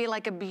 or maybe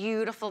like a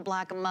beautiful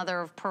black mother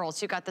of pearl.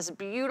 So you got this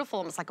beautiful,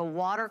 almost like a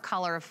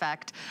watercolor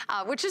effect,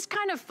 which is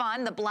kind of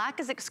fun. The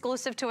black is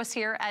exclusive to us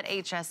here at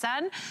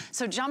HSN.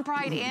 So jump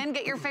right in,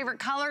 get your favorite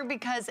color,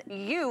 because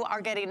you are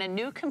getting a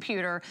new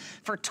computer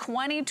for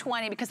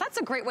 2020, because that's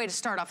a great way to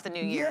start off the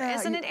new year,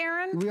 isn't it,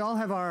 Aaron? We all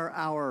have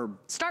our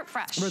start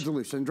fresh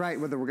resolutions, right?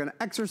 Whether we're gonna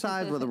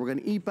exercise, whether we're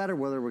gonna eat better,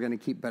 whether we're gonna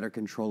keep better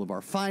control of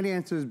our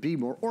finances, be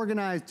more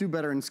organized, do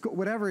better in school,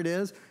 whatever it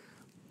is.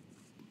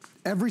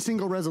 Every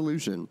single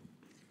resolution,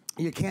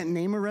 you can't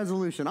name a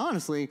resolution,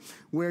 honestly,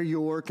 where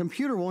your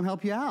computer won't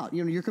help you out.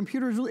 You know, your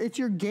computer, it's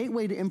your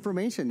gateway to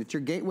information. It's your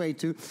gateway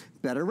to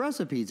better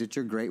recipes. It's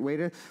your gateway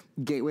to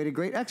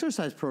great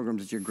exercise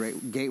programs. It's your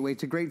gateway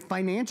to great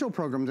financial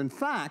programs. In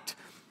fact,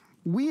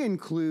 we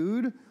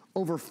include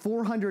over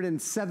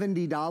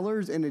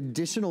 $470 in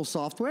additional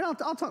software. I'll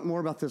talk more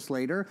about this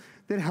later,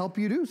 that help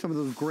you do some of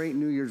those great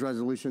New Year's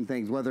resolution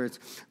things, whether it's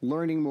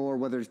learning more,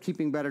 whether it's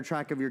keeping better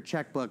track of your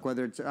checkbook,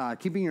 whether it's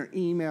keeping your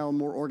email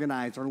more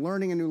organized, or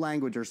learning a new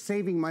language, or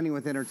saving money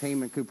with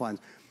entertainment coupons.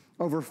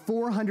 Over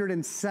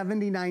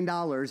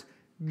 $479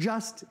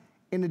 just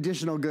in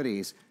additional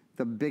goodies.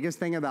 The biggest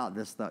thing about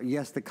this, though,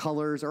 yes, the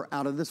colors are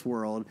out of this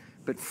world,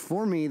 but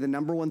for me, the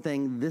 #1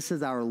 thing, this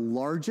is our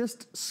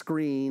largest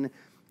screen,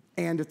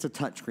 and it's a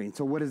touchscreen.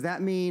 So what does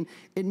that mean?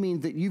 It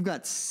means that you've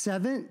got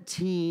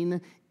 17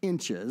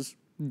 inches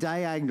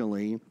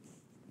diagonally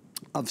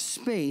of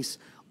space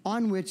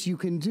on which you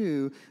can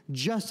do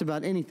just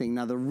about anything.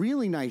 Now, the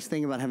really nice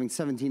thing about having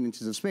 17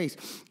 inches of space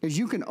is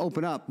you can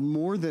open up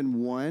more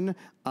than one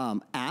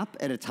app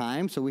at a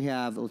time. So we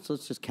have, let's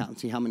just count and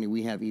see how many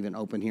we have even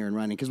open here and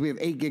running, because we have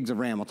 8 gigs of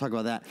RAM. I'll talk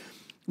about that.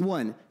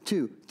 1,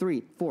 2,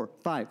 3, 4,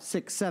 5,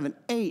 6, 7,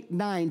 8,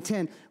 9,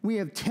 10. We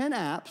have 10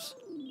 apps.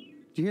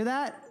 Do you hear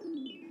that?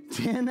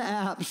 10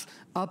 apps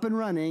up and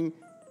running,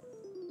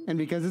 and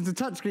because it's a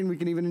touchscreen, we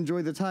can even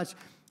enjoy the touch.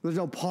 There's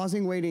no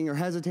pausing, waiting, or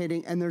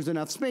hesitating, and there's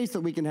enough space that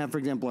we can have, for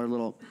example, our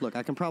little, look,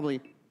 I can probably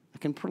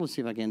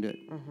see if I can do it.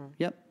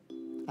 Yep.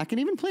 I can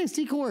even play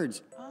C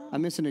chords.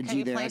 I'm missing a G Can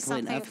there. you play I play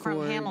an something F from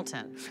chord.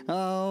 Hamilton?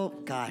 Oh,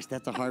 gosh,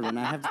 that's a hard one.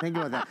 I have to think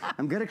about that.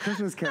 I'm good at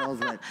Christmas carols,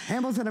 but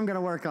Hamilton I'm going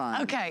to work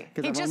on. Okay,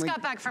 he just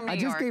got back from New York.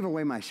 I just gave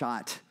away my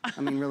shot.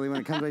 I mean, really,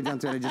 when it comes right down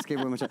to it, I just gave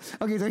away my shot.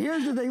 Okay, so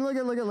here's the thing. Look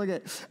at.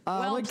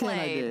 Well what can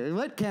I do?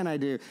 What can I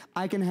do?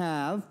 I can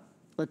have...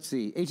 Let's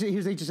see, here's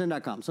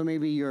hsn.com. So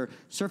maybe you're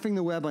surfing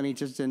the web on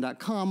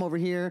hsn.com over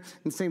here, and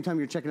at the same time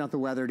you're checking out the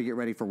weather to get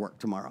ready for work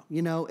tomorrow.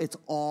 You know, it's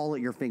all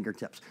at your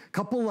fingertips.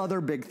 Couple other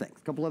big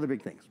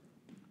things.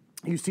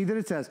 You see that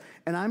it says,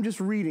 and I'm just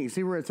reading,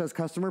 see where it says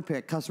customer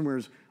pick.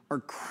 Customers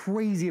are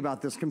crazy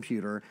about this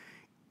computer.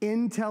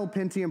 Intel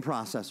Pentium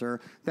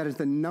processor, that is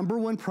the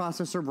 #1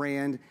 processor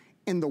brand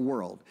in the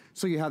world.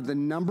 So you have the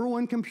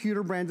 #1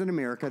 computer brand in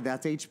America,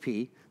 that's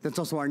HP. That's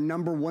also our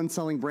 #1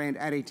 selling brand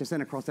at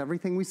HSN across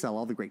everything we sell.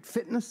 All the great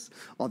fitness,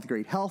 all the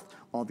great health,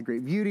 all the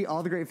great beauty,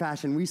 all the great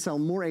fashion. We sell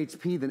more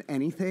HP than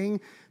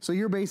anything. So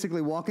you're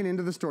basically walking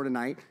into the store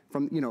tonight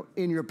from, you know,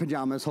 in your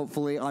pajamas,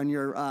 hopefully on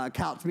your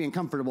couch being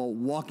comfortable,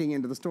 walking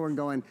into the store and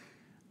going,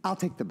 I'll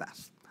take the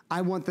best. I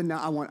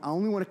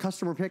only want a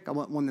customer pick. I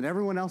want one that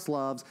everyone else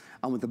loves.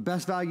 I want the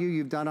best value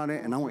you've done on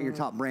it, and I want your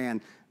top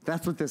brand.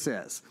 That's what this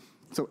is.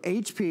 So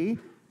HP,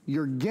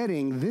 you're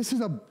getting, this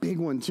is a big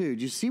one too.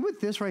 Do you see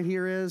what this right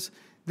here is?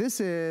 This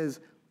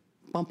is,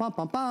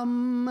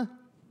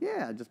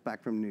 yeah, just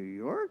back from New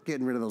York,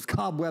 getting rid of those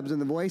cobwebs in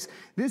the voice.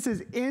 This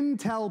is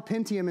Intel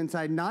Pentium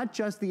inside, not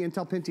just the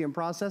Intel Pentium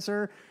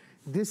processor.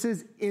 This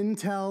is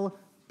Intel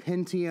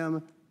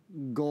Pentium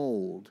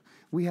Gold.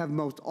 We have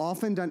most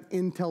often done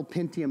Intel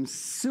Pentium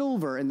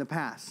Silver in the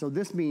past. So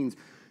this means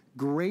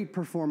great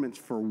performance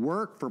for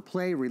work, for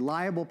play,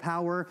 reliable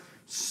power,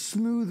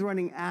 smooth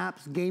running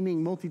apps,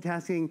 gaming,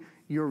 multitasking,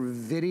 your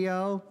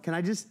video. Can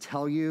I just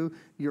tell you,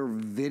 your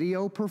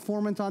video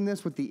performance on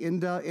this with the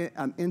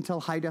Intel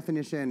high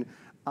definition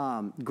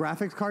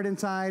graphics card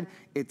inside,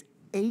 it's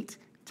 8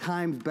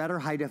 times better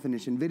high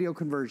definition video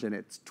conversion.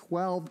 It's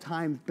 12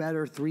 times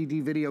better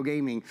 3D video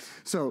gaming.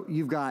 So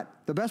you've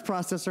got the best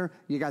processor,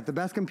 you got the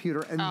best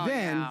computer,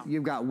 and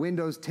you've got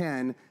Windows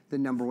 10, the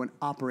 #1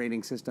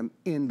 operating system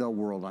in the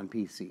world on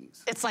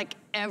PCs. It's like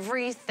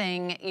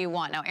everything you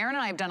want. Now, Aaron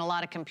and I have done a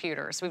lot of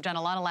computers. We've done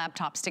a lot of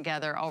laptops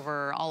together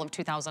over all of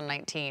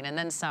 2019 and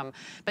then some.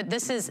 But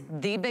this is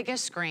the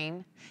biggest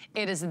screen.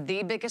 It is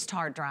the biggest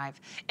hard drive.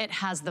 It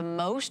has the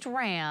most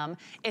RAM.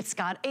 It's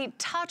got a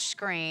touch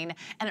screen,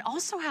 and it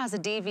also has a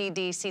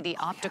DVD CD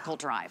optical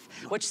drive,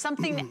 which is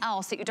something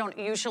else that you don't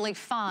usually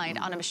find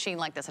on a machine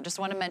like this. I just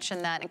want to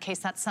mention that in case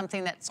that's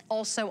something that's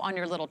also on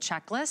your little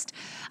checklist.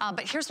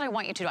 But here's what I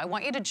want you to do. I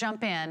want you to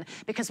jump in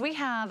because we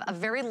have a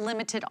very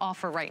limited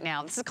offer right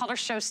now. This is called our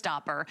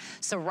showstopper.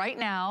 So right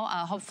now,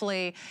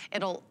 hopefully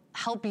it'll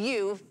help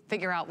you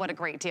figure out what a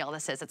great deal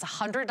this is. It's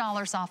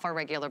 $100 off our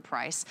regular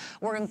price.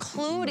 We're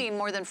including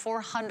more than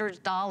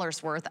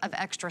 $400 worth of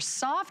extra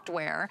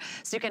software,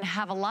 so you can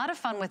have a lot of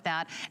fun with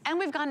that. And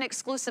we've got an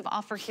exclusive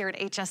offer here at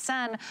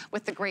HSN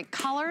with the great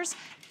colors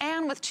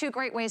and with 2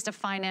 great ways to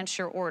finance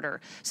your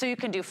order. So you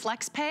can do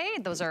flex pay.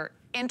 Those are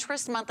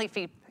interest monthly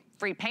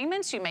free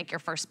payments. You make your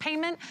first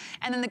payment.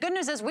 And then the good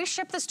news is we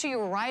ship this to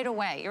you right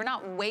away. You're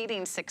not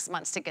waiting 6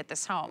 months to get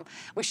this home.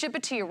 We ship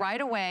it to you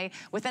right away.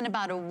 Within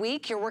about a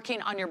week, you're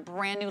working on your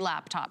brand new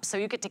laptop. So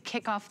you get to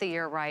kick off the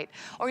year right.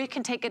 Or you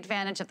can take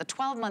advantage of the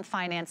 12-month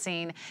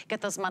financing,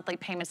 get those monthly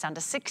payments down to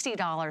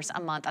 $60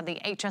 a month on the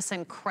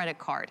HSN credit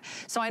card.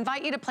 So I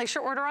invite you to place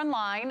your order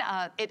online.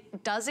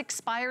 It does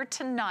expire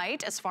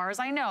tonight, as far as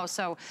I know.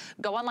 So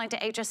go online to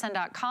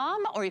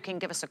hsn.com, or you can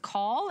give us a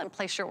call and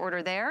place your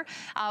order there.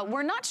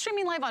 We're not streaming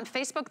live on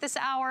Facebook this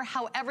hour.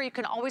 However, you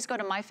can always go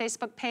to my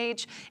Facebook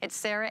page. It's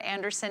Sarah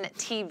Anderson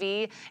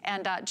TV,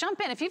 and jump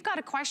in. If you've got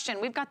a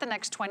question, we've got the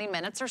next 20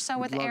 minutes or so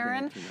with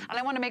Aaron, and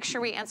I want to make sure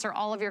we answer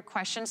all of your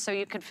questions so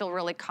you can feel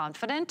really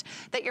confident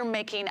that you're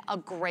making a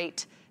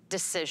great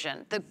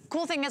decision. The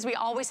cool thing is we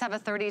always have a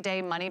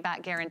 30-day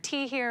money-back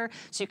guarantee here,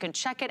 so you can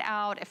check it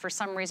out. If for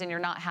some reason you're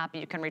not happy,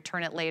 you can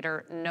return it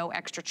later, no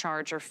extra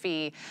charge or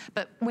fee.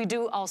 But we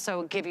do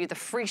also give you the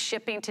free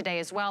shipping today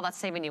as well. That's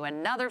saving you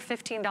another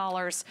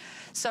 $15.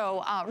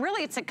 So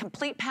really, it's a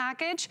complete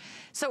package.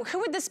 So who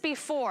would this be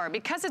for?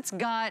 Because it's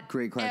got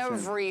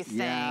everything.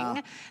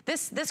 Yeah.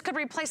 This could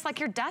replace like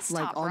your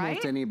desktop, like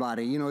almost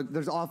anybody. You know,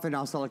 there's often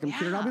I'll sell a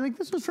computer and I'll be like,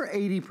 this is for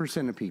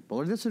 80% of people,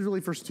 or this is really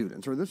for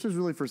students, or this is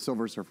really for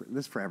Silver Surfer.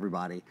 This for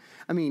everybody.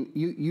 I mean,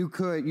 you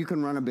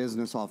can run a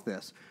business off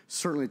this.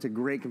 Certainly, it's a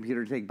great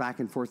computer to take back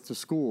and forth to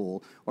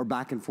school or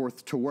back and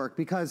forth to work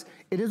because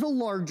it is a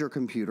larger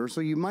computer. So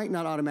you might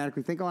not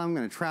automatically think, oh, I'm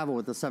going to travel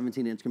with a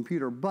 17-inch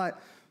computer,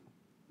 but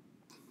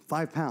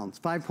 5 pounds,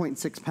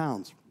 5.6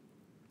 pounds.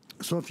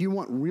 So if you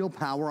want real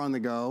power on the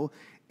go,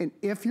 and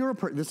if you're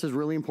this is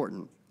really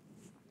important,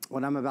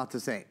 what I'm about to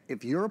say.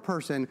 If you're a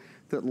person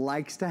that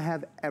likes to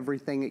have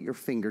everything at your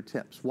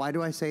fingertips, why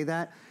do I say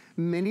that?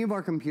 Many of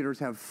our computers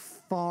have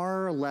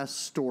far less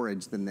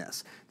storage than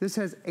this. This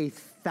has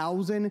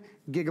 1,000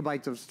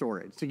 gigabytes of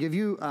storage. To give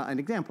you an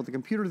example, the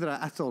computer that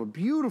I sold, a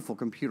beautiful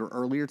computer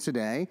earlier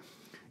today,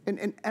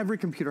 and every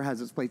computer has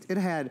its place.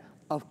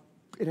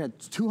 It It had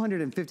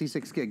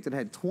 256 gigs. It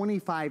had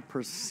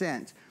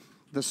 25%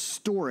 the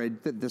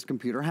storage that this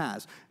computer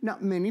has. Now,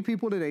 many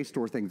people today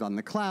store things on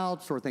the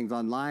cloud, store things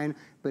online,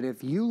 but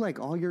if you like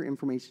all your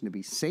information to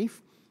be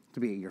safe,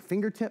 to be at your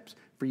fingertips,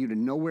 for you to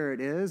know where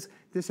it is,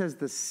 this has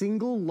the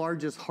single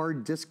largest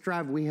hard disk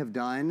drive we have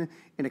done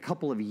in a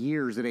couple of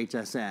years at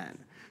HSN.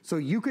 So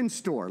you can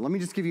store, let me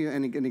just give you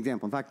an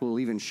example. In fact, we'll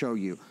even show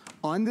you.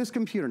 On this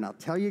computer, and I'll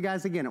tell you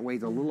guys again, it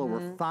weighs a little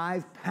over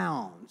 5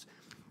 pounds.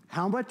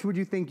 How much would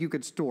you think you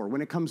could store?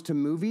 When it comes to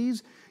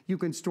movies, you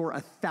can store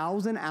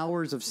 1,000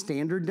 hours of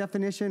standard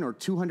definition or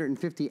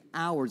 250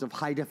 hours of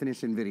high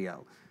definition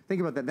video.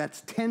 Think about that,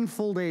 that's 10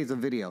 full days of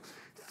video.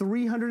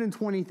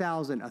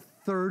 320,000, a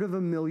third of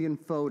a million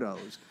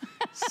photos.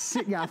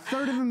 Yeah, a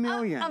third of a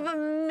million. Of a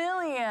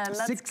million,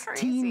 that's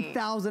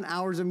 16,000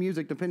 hours of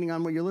music, depending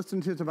on what you're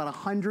listening to. It's about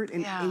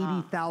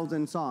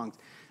 180,000 songs.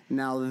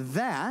 Now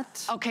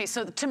that... Okay,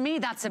 so to me,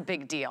 that's a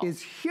big deal.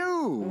 Is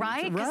huge,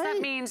 right? Because that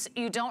means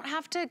you don't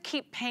have to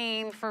keep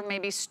paying for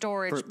maybe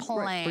storage plans.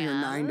 Right, for your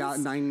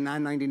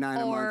 $9.99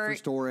 a month for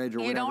storage or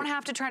whatever. You don't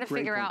have to try to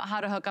figure out how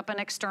to hook up an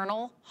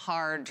external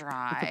hard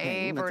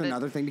drive. That's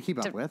another thing to keep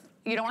up with.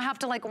 You don't have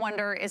to like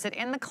wonder, is it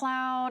in the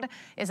cloud?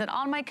 Is it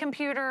on my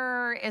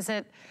computer? Is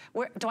it,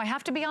 do I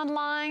have to be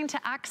online to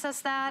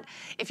access that?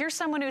 If you're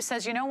someone who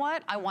says, you know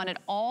what, I want it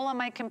all on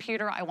my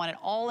computer, I want it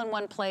all in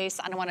one place,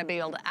 I don't want to be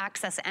able to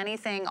access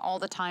anything all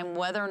the time,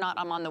 whether or not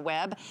I'm on the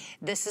web,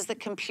 this is the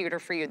computer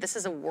for you. This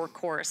is a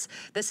workhorse.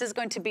 This is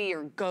going to be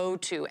your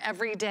go-to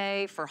every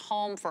day for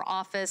home, for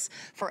office,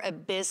 for a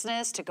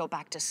business, to go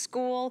back to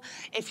school.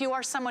 If you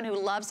are someone who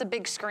loves a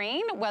big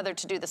screen, whether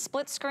to do the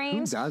split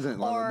screens, who doesn't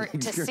love a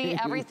big to screen? See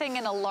everything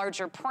in a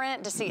larger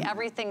print, to see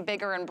everything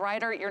bigger and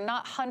brighter. You're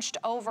not hunched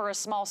over a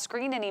small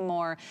screen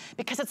anymore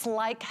because it's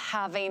like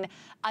having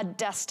a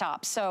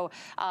desktop. So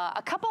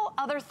a couple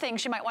other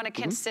things you might want to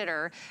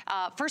consider.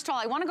 First of all,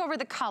 I want to go over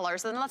the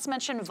colors, and then let's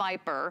mention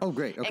Viper. Oh,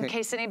 great. Okay. In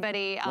case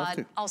anybody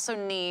also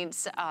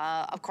needs,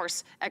 of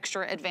course,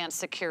 extra advanced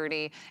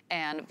security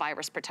and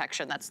virus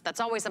protection. That's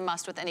always a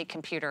must with any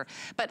computer.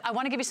 But I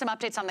want to give you some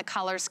updates on the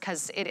colors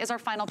because it is our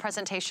final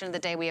presentation of the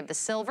day. We have the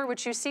silver,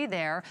 which you see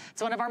there.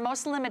 It's one of our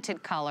most limited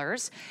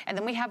colors. And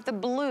then we have the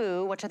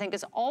blue, which I think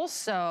is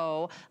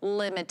also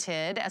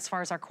limited as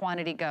far as our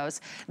quantity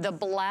goes. The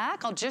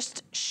black, I'll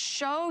just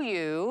show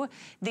you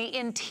the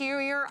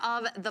interior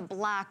of the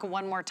black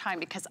one more time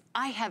because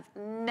I have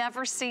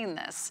never seen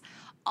this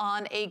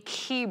on a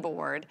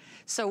keyboard.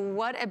 So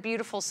what a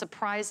beautiful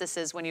surprise this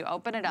is when you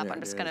open it up. I'm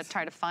just gonna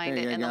try to find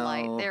it in the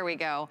light. There we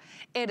go.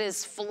 It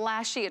is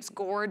flashy, it's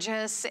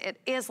gorgeous. It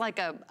is like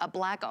a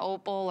black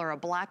opal or a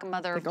black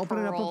mother of pearl. Open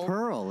it up with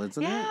pearl,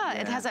 isn't it? Yeah,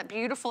 it has that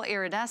beautiful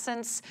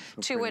iridescence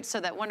to it, so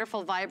that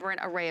wonderful vibrant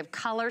array of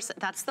colors.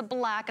 That's the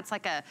black. It's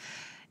like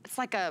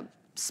a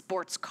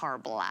sports car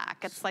black.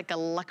 It's like a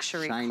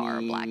luxury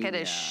car black. It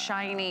is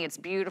shiny, it's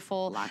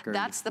beautiful. Lacquered.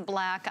 That's the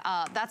black,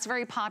 that's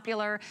very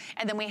popular.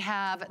 And then we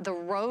have the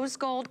rose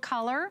gold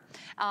color.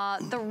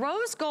 The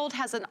rose gold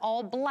has an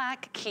all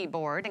black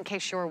keyboard, in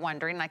case you were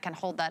wondering. I can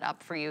hold that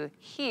up for you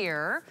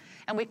here.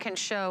 And we can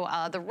show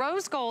the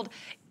rose gold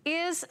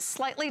is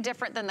slightly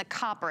different than the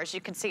copper. As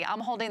you can see,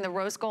 I'm holding the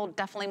rose gold,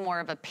 definitely more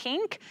of a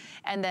pink.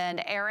 And then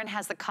Aaron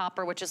has the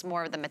copper, which is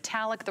more of the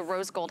metallic. The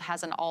rose gold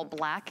has an all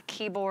black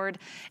keyboard,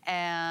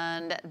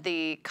 and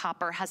the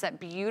copper has that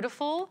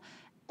beautiful,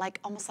 like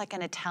almost like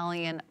an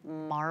Italian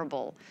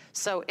marble.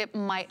 So it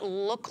might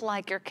look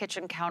like your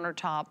kitchen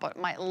countertop, but it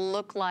might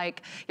look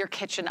like your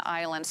kitchen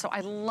island. So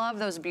I love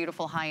those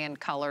beautiful high-end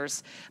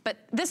colors. But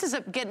this is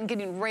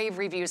getting rave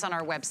reviews on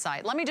our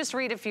website. Let me just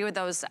read a few of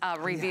those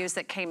reviews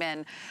that came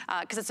in,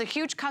 because it's a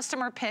huge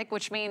customer pick,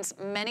 which means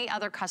many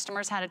other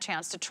customers had a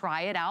chance to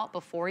try it out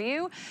before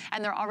you,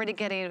 and they're already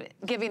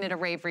giving it a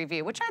rave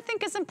review, which I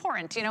think is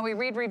important. You know, we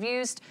read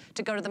reviews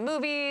to go to the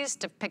movies,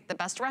 to pick the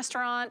best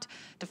restaurant,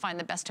 to find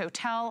the best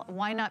hotel.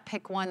 Why not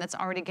pick one that's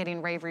already getting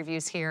rave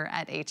reviews here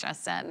at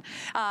HSN?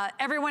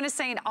 Everyone is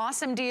saying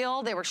awesome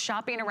deal. They were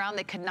shopping around.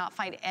 They could not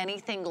find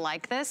anything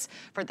like this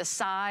for the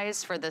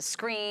size, for the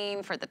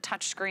screen, for the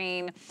touch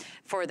screen,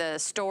 for the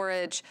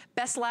storage.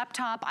 Best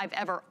laptop I've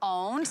ever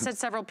owned, said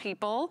several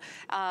people.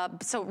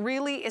 So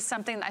really is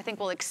something that I think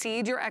will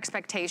exceed your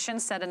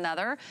expectations, said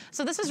another.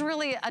 So this is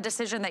really a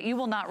decision that you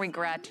will not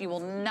regret. You will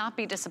not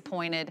be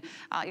disappointed.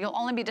 You'll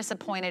only be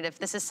disappointed if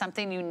this is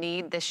something you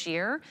need this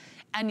year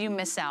and you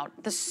miss out.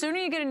 The sooner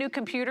you get a new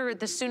computer,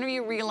 the sooner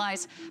you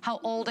realize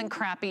how old and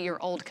crappy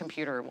your old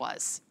computer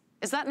was.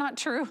 Is that not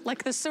true?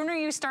 Like the sooner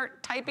you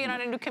start typing on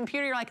a new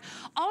computer, you're like,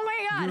 oh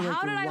my God,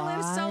 how did I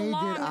live so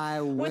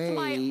long with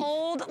my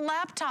old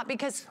laptop?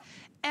 Because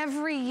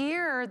every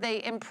year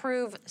they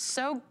improve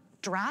so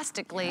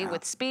drastically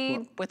with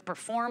speed, with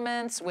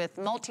performance, with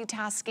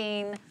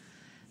multitasking.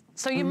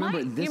 So you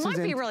might be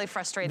really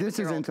frustrated with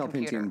your old computer.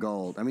 This is Intel Pentium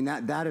Gold. I mean,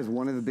 that is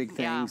one of the big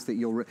things that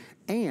you'll,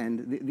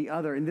 and the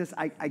other, and this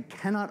I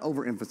cannot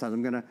overemphasize.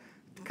 I'm gonna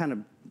kind of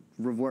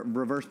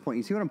reverse point.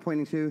 You see what I'm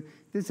pointing to?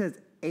 This has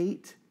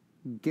 8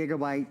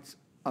 gigabytes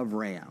of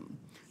RAM.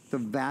 The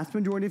vast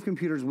majority of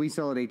computers we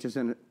sell at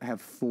HSN have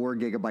 4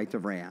 gigabytes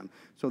of RAM.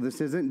 So this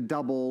isn't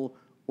double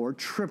or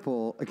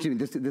triple, excuse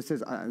me, this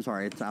is, I'm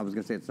sorry, I was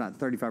gonna say it's not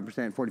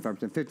 35%,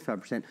 45%,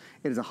 55%.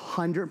 It is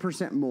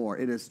 100% more.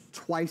 It is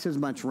twice as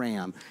much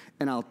RAM.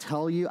 And I'll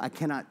tell you, I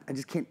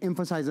just can't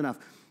emphasize enough.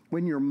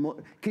 When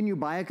can you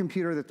buy a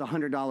computer that's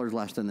 $100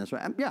 less than this?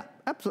 Yeah,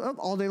 absolutely,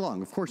 all day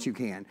long, of course you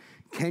can.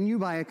 Can you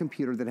buy a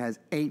computer that has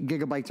 8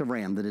 gigabytes of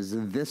RAM, that is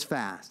this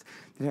fast,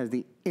 that has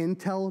the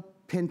Intel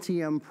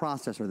Pentium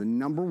processor, the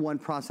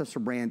 #1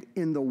 processor brand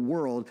in the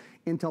world,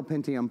 Intel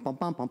Pentium, bum,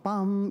 bum, bum,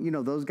 bum, you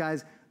know, those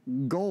guys,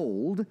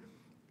 gold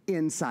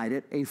inside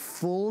it, a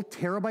full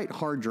terabyte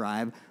hard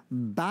drive,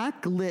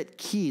 backlit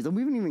keys, and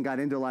we haven't even got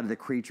into a lot of the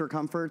creature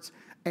comforts.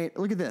 And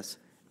look at this,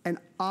 an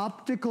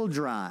optical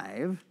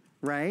drive,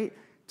 right?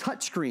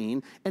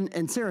 Touchscreen,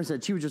 and Sarah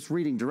said she was just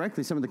reading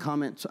directly some of the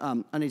comments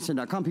on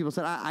hsn.com. People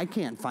said, I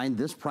can't find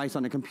this price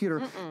on a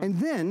computer. And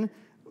then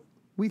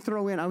we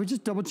throw in, I was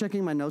just double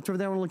checking my notes over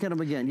there. I want to look at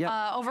them again.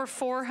 Yeah. Over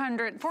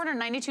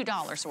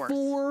 $492 worth.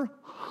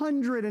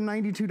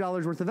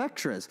 $492 worth of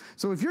extras.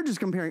 So if you're just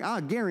comparing, I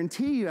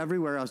guarantee you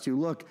everywhere else you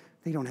look,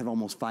 they don't have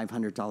almost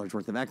 $500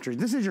 worth of extras.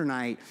 This is your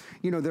night.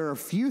 You know, there are a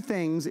few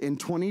things in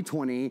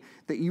 2020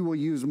 that you will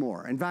use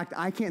more. In fact,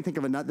 I can't think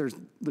of another,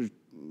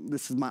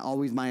 this is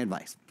always my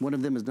advice. One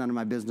of them is none of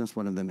my business,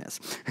 one of them is.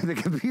 The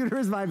computer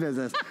is my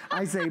business.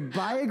 I say,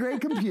 buy a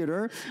great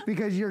computer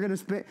because you're gonna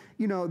spend,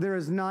 you know, there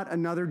is not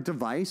another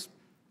device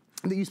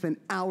that you spend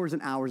hours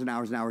and hours and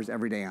hours and hours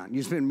every day on.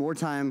 You spend more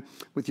time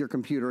with your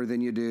computer than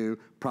you do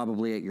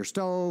probably at your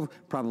stove,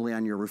 probably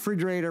on your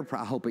refrigerator,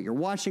 I hope at your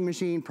washing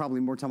machine,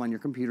 probably more time on your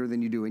computer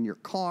than you do in your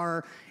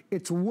car.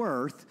 It's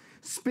worth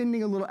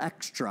spending a little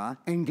extra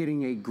and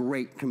getting a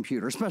great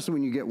computer, especially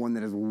when you get one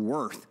that is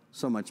worth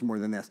so much more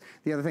than this.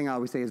 The other thing I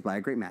always say is buy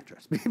a great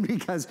mattress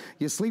because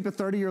you sleep a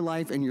third of your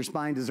life and your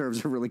spine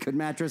deserves a really good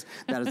mattress.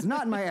 That is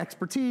not my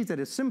expertise, that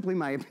is simply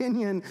my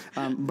opinion,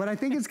 but I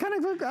think it's kind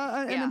of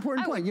an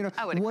important point. You know,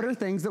 what are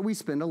things that we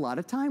spend a lot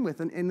of time with?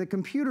 And the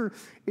computer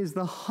is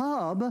the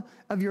hub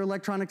of your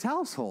electronics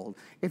household.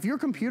 If your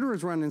computer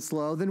is running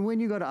slow, then when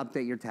you go to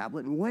update your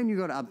tablet, and when you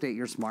go to update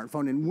your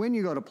smartphone, and when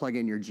you go to plug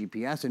in your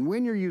GPS, and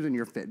when you're using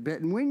your Fitbit,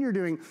 and when you're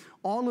doing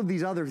all of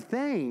these other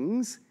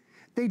things,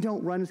 they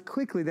don't run as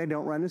quickly, they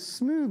don't run as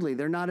smoothly,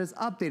 they're not as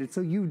updated.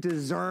 So you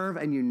deserve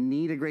and you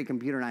need a great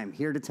computer, and I'm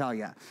here to tell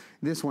you,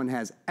 this one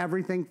has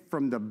everything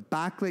from the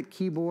backlit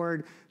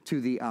keyboard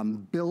to the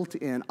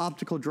built-in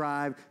optical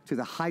drive to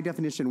the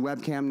high-definition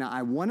webcam. Now,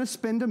 I wanna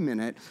spend a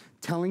minute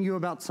telling you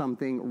about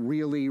something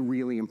really,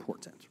 really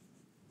important.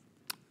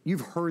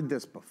 You've heard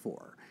this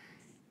before.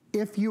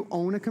 If you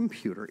own a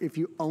computer, if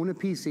you own a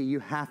PC, you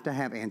have to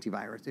have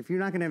antivirus. If you're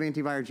not gonna have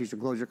antivirus, you should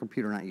close your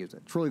computer and not use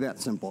it. It's really that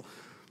simple.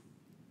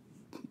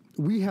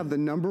 We have the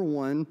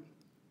 #1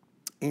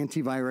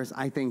 antivirus,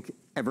 I think,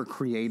 ever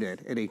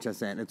created at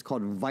HSN. It's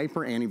called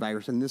Viper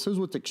Antivirus, and this is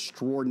what's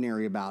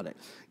extraordinary about it.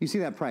 You see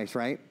that price,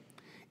 right?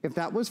 If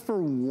that was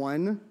for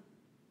one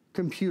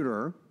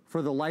computer,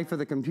 for the life of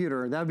the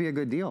computer, that would be a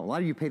good deal. A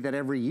lot of you pay that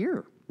every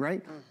year,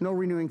 right? No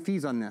renewing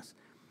fees on this.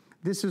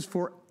 This is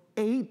for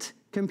 8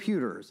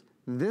 computers.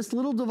 This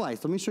little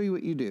device, let me show you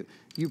what you do.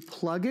 You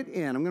plug it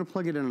in, I'm gonna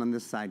plug it in on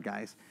this side,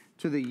 guys,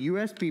 to the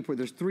USB port.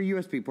 There's 3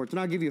 USB ports, and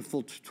I'll give you a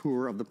full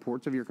tour of the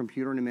ports of your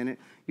computer in a minute.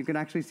 You can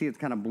actually see it's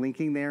kind of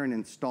blinking there and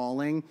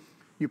installing.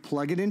 You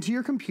plug it into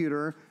your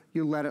computer,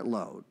 you let it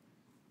load.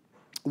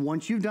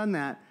 Once you've done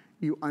that,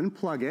 you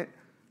unplug it.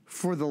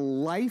 For the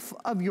life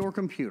of your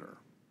computer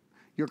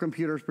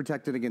is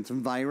protected against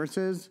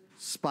viruses,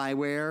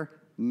 spyware,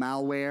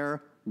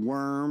 malware,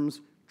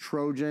 worms,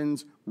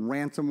 Trojans,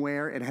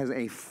 ransomware. It has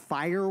a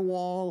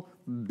firewall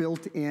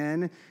built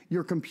in.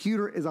 Your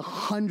computer is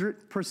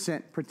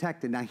 100%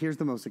 protected. Now here's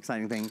the most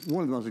exciting thing,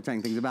 one of the most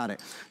exciting things about it.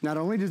 Not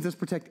only does this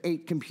protect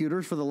 8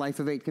 computers for the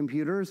life of 8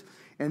 computers,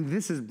 and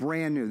this is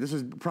brand new. This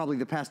is probably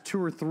the past 2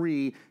 or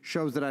 3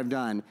 shows that I've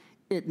done.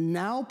 It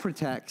now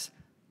protects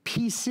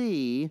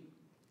PC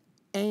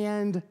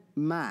and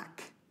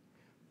Mac.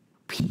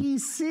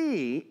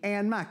 PC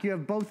and Mac, you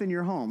have both in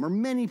your home, or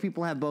many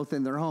people have both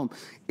in their home.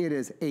 It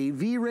is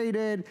AV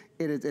rated,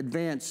 it is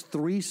advanced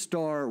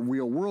 3-star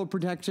real world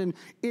protection.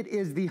 It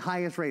is the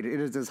highest rated. It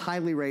is as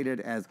highly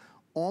rated as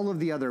all of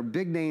the other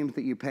big names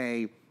that you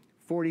pay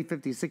 $40,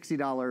 $50,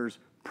 $60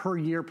 per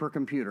year per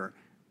computer.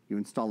 You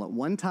install it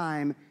one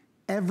time,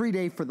 every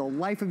day for the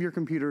life of your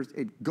computers.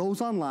 It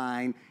goes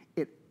online,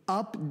 it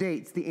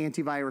updates the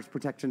antivirus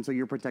protection so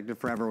you're protected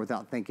forever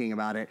without thinking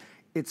about it.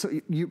 It's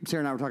Sarah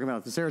and I were talking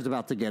about it. Sarah's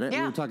about to get it. Yeah,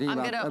 we were talking I'm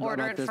going to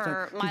order it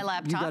for my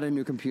laptop. You got a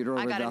new computer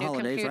over the holidays, right? I got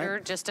a new computer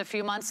just a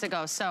few months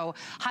ago. So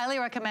highly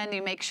recommend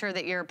you make sure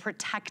that you're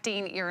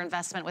protecting your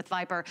investment with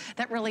Viper.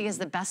 That really is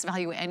the best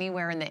value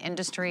anywhere in the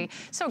industry.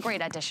 So a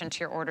great addition to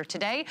your order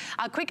today.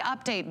 A quick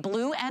update,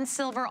 blue and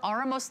silver are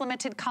our most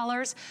limited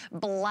colors.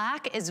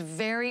 Black is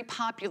very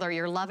popular.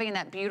 You're loving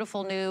that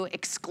beautiful new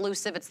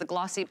exclusive. It's the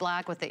glossy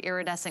black with the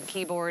iridescent iridescent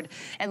keyboard.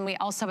 And we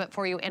also have it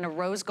for you in a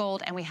rose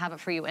gold, and we have it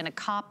for you in a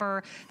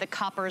copper. The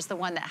copper is the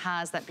one that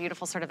has that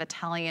beautiful sort of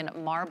Italian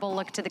marble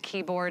look to the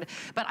keyboard.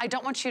 But I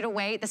don't want you to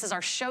wait. This is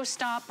our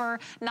showstopper.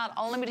 Not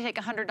only would you take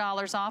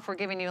 $100 off, we're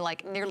giving you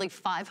like nearly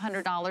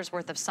 $500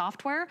 worth of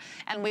software.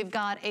 And we've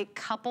got a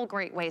couple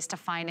great ways to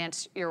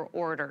finance your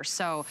order.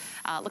 So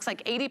looks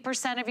like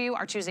 80% of you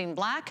are choosing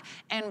black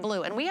and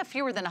blue. And we have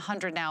fewer than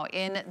 100 now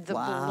in the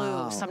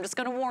blue. So I'm just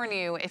gonna warn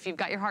you, if you've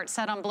got your heart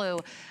set on blue,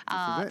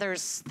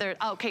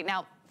 okay,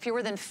 now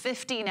fewer than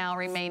 50 now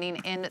remaining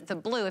in the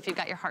blue if you've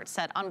got your heart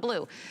set on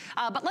blue.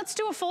 But let's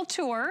do a full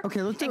tour.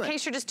 Okay, let's do it. In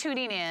case you're just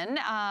tuning in.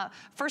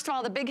 First of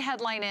all, the big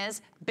headline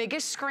is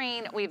biggest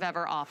screen we've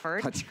ever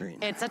offered.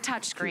 Touchscreen. It's a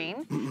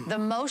touchscreen. The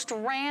most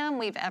RAM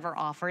we've ever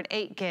offered,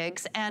 8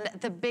 gigs, and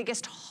the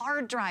biggest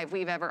hard drive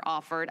we've ever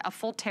offered, a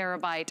full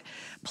terabyte.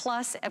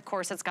 Plus, of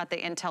course, it's got the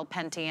Intel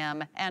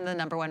Pentium and the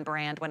 #1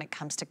 brand when it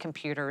comes to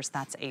computers,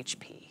 that's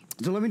HP.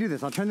 So let me do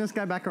this. I'll turn this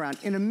guy back around.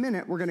 In a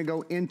minute, we're gonna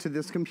go into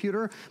this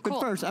computer.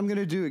 But first, I'm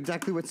gonna do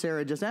exactly what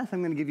Sarah just asked.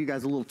 I'm gonna give you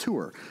guys a little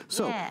tour.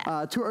 So,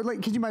 tour, like,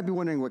 because you might be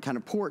wondering what kind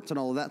of ports and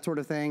all of that sort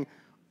of thing.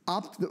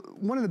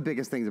 One of the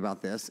biggest things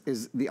about this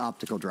is the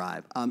optical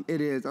drive.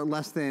 It is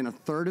less than a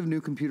third of new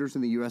computers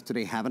in the US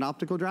today have an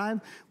optical drive.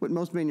 What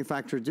most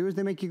manufacturers do is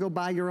they make you go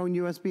buy your own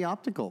USB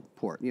optical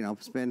port. You know,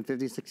 spend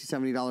 $50, $60,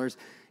 $70.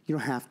 You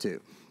don't have to.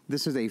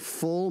 This is a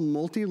full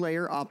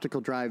multi-layer optical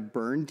drive,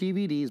 burn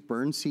DVDs,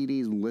 burn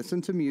CDs, listen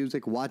to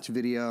music, watch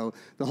video,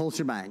 the whole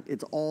shebang.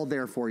 It's all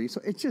there for you. So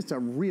it's just a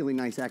really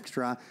nice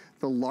extra.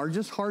 The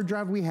largest hard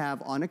drive we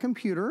have on a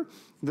computer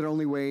that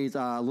only weighs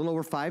a little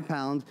over 5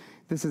 pounds.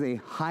 This is a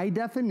high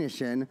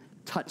definition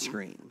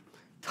touchscreen.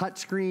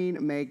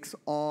 Touchscreen makes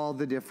all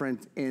the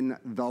difference in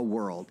the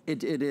world.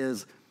 It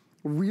is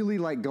really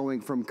like going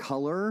from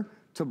color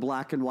to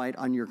black and white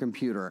on your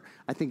computer.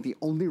 I think the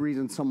only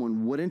reason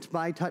someone wouldn't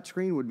buy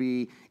touchscreen would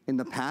be in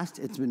the past,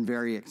 it's been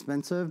very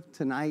expensive.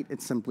 Tonight,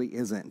 it simply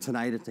isn't.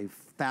 Tonight, it's a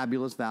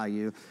fabulous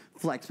value.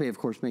 FlexPay, of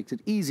course, makes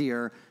it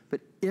easier, but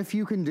if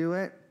you can do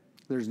it,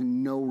 there's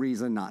no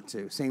reason not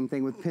to. Same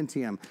thing with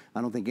Pentium.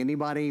 I don't think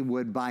anybody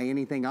would buy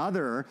anything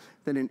other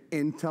than an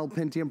Intel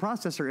Pentium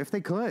processor if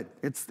they could.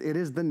 It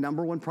is the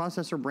 #1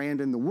 processor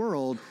brand in the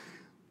world.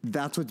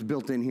 That's what's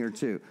built in here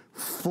too.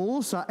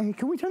 Full size, hey,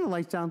 can we turn the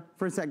lights down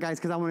for a sec, guys?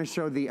 Because I want to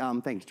show the,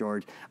 thanks,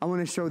 George. I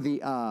want to show the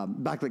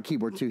backlit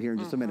keyboard too here in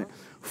just a minute.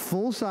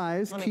 Full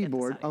size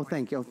keyboard. Oh,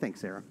 thank you. Oh, thanks,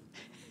 Sarah.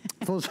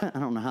 Full size, I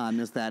don't know how I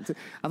missed that.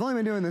 I've only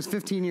been doing this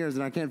 15 years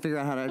and I can't figure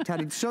out how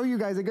to show you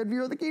guys a good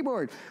view of the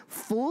keyboard.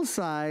 Full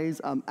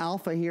size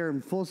alpha here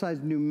and full size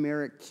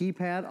numeric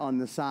keypad on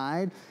the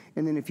side.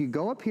 And then if you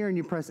go up here and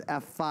you press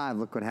F5,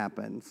 look what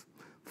happens.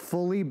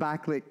 Fully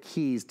backlit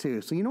keys too.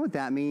 So you know what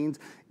that means?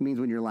 It means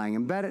when you're lying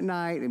in bed at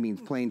night, it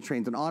means planes,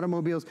 trains, and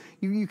automobiles.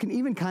 You can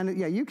even kind of,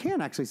 you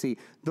can actually see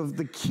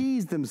the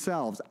keys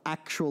themselves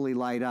actually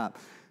light up.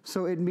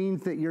 So it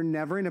means that you're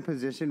never in a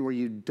position where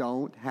you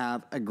don't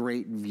have a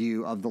great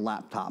view of the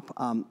laptop.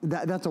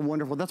 That's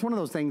one of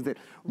those things that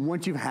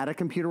once you've had a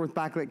computer with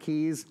backlit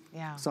keys,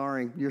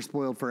 sorry, you're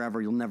spoiled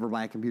forever. You'll never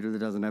buy a computer that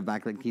doesn't have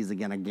backlit keys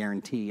again, I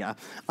guarantee ya.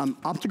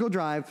 Optical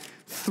drive,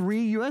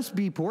 3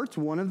 USB ports.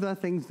 One of the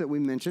things that we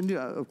mentioned,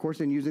 of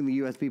course, in using the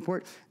USB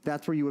port,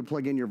 that's where you would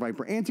plug in your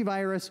Viper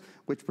antivirus,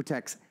 which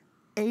protects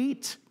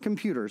 8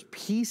 computers,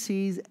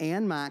 PCs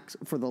and Macs,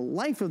 for the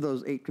life of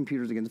those 8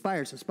 computers against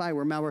viruses,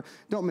 spyware, malware.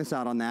 Don't miss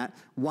out on that.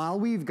 While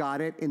we've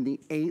got it in the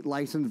 8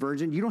 licensed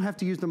version, you don't have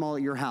to use them all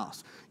at your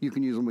house. You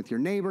can use them with your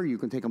neighbor, you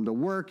can take them to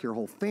work, your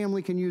whole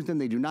family can use them.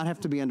 They do not have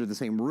to be under the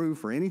same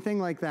roof or anything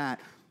like that.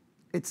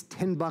 It's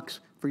 $10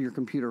 for your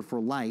computer for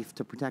life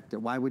to protect it.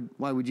 Why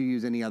would you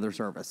use any other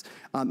service?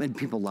 And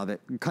people love it.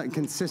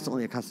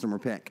 Consistently a customer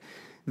pick.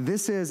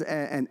 This is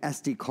an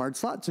SD card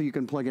slot, so you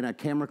can plug in a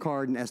camera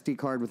card, an SD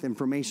card with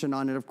information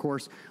on it, of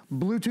course.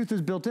 Bluetooth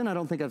is built in. I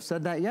don't think I've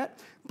said that yet.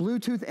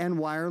 Bluetooth and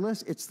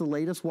wireless. It's the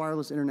latest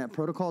wireless internet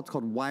protocol. It's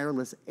called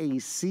wireless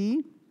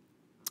AC.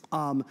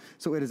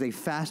 So it is a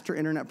faster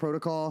internet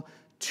protocol.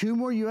 2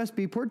 more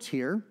USB ports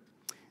here.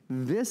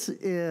 This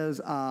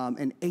is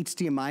an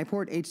HDMI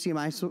port.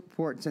 HDMI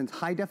support sends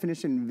high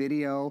definition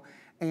video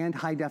and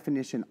high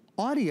definition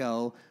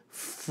audio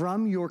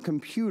from your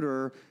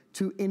computer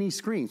to any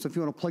screen. So if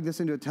you want to plug this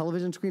into a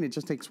television screen, it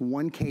just takes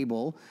 1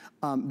 cable.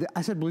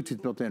 I said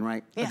Bluetooth built in,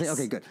 right? Yes.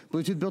 Okay, good.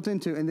 Bluetooth built in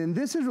too. And then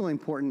this is really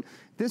important.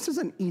 This is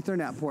an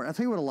Ethernet port. I'll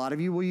tell you what a lot of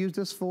you will use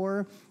this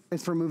for.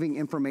 It's for moving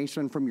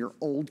information from your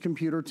old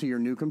computer to your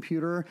new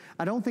computer.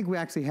 I don't think we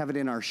actually have it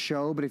in our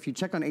show, but if you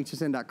check on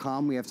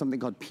hsn.com, we have something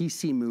called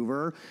PC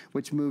Mover,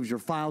 which moves your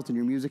files and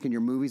your music and your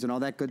movies and all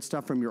that good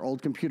stuff from your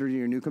old computer to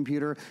your new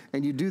computer.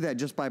 And you do that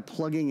just by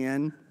plugging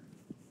in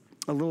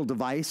a little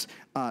device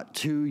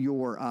to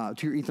your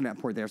Ethernet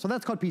port there. So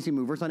that's called PC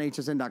Mover. It's on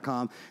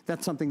hsn.com.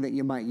 That's something that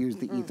you might use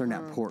the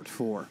Ethernet port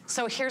for.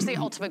 So here's the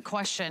ultimate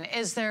question.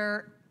 Is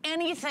there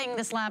anything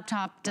this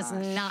laptop does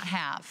not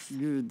have?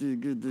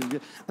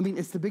 Good. I mean,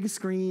 it's the biggest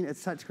screen,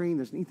 it's touch screen,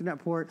 there's an Ethernet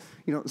port.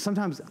 You know,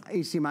 sometimes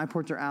HDMI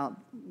ports are out.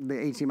 the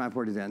HDMI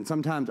port is in.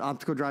 Sometimes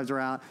optical drives are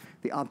out,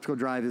 the optical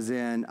drive is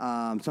in.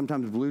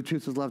 Sometimes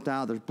Bluetooth is left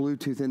out. There's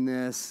Bluetooth in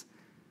this.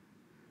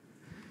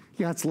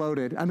 Yeah, it's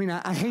loaded. I mean,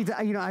 I hate to,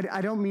 you know,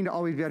 I don't mean to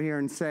always be out here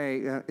and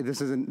say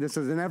this is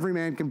an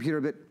everyman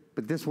computer,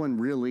 but this one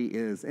really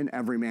is an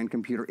everyman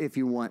computer if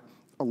you want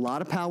a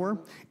lot of power,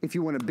 if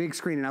you want a big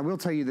screen. And I will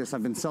tell you this,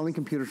 I've been selling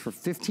computers for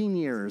 15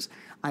 years.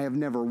 I have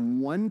never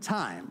one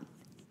time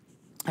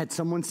had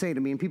someone say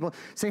to me, and people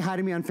say hi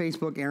to me on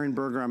Facebook, Aaron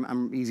Berger,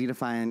 I'm easy to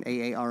find,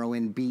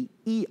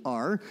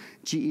 AARONBERGER.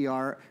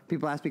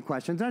 People ask me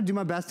questions, and I do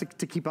my best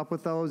to keep up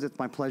with those. It's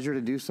my pleasure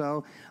to do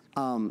so.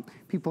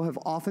 People have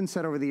often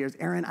said over the years,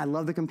 Aaron, I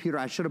love the computer.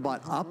 I should have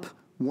bought up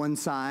one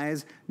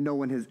size. No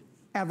one has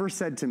ever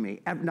said to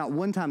me, not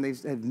one time, they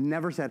have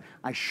never said,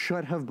 I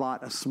should have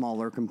bought a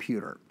smaller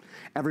computer.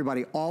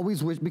 Everybody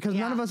always wish, because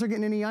none of us are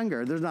getting any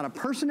younger. There's not a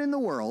person in the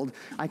world,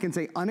 I can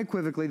say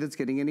unequivocally, that's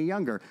getting any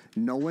younger.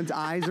 No one's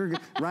eyes are,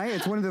 right?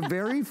 It's one of the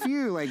very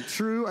few, like,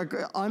 true,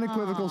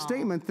 unequivocal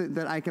statements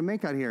that I can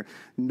make out here.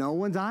 No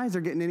one's eyes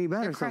are getting any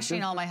better. You're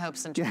crushing all my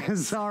hopes and dreams. Yeah,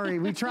 sorry,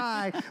 we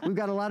try. We've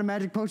got a lot of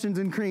magic potions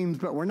and creams,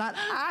 but we're not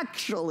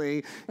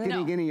actually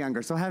getting any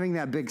younger. So having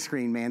that big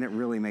screen, man, it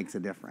really makes a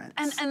difference.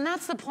 And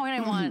that's the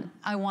point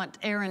I want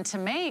Aaron to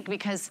make,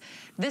 because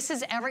this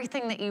is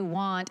everything that you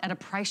want at a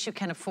price you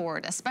can afford,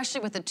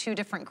 especially with the two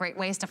different great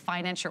ways to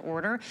finance your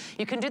order.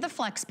 You can do the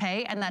flex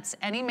pay, and that's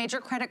any major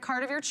credit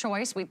card of your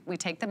choice. We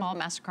take them all,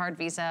 MasterCard,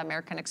 Visa,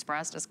 American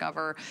Express,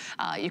 Discover.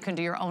 You can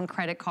do your own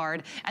credit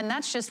card, and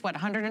that's just, what,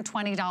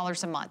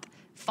 $120 a month.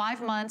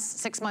 5 months,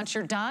 6 months,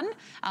 you're done.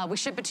 We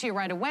ship it to you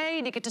right away,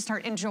 and you get to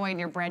start enjoying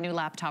your brand new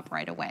laptop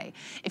right away.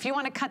 If you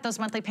want to cut those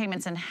monthly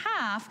payments in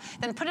half,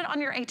 then put it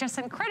on your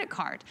HSN credit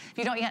card. If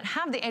you don't yet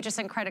have the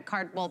HSN credit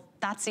card, well,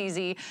 that's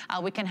easy.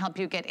 We can help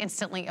you get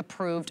instantly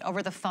approved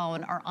over the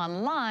phone or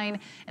online,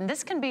 and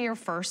this can be your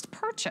first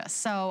purchase.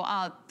 So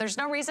there's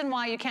no reason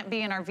why you can't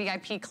be in our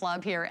VIP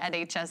club here at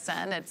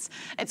HSN.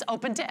 It's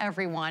open to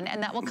everyone,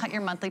 and that will cut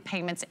your monthly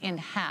payments in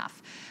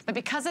half. But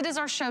because it is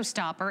our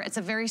showstopper, it's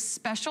a very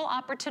special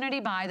opportunity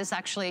buy. This is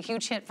actually a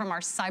huge hit from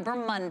our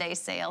Cyber Monday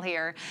sale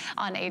here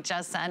on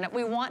HSN.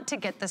 We want to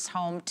get this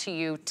home to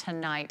you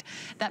tonight.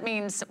 That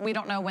means we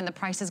don't know when the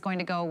price is going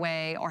to go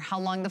away, or how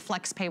long the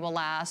flex pay will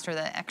last, or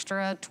the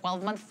extra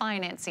 12-month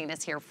financing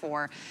is here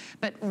for.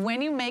 But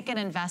when you make an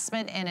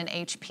investment in an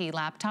HP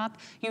laptop,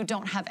 you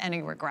don't have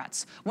any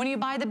regrets. When you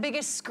buy the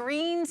biggest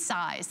screen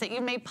size that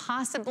you may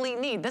possibly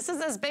need, this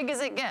is as big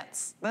as it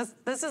gets.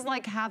 This is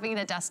like having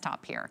a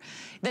desktop here.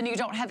 Then you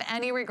don't have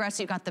any regrets.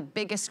 You got the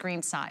biggest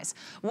screen size.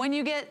 When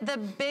you get the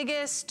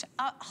biggest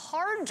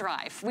hard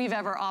drive we've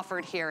ever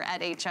offered here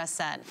at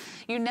HSN,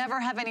 you never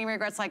have any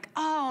regrets like,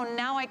 oh,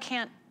 now I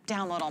can't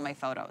download all my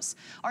photos,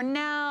 or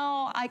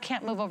now I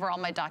can't move over all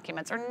my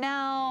documents, or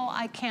now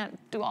I can't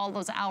do all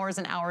those hours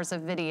and hours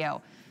of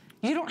video.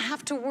 You don't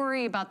have to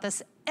worry about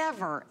this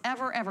ever,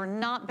 ever, ever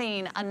not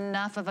being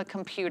enough of a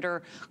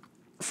computer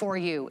for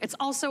you. It's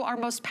also our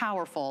most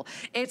powerful.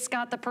 It's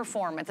got the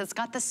performance, it's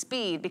got the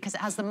speed, because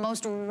it has the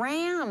most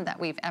RAM that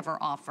we've ever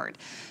offered.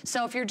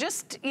 So if you're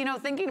just, you know,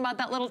 thinking about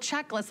that little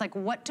checklist, like,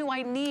 what do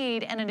I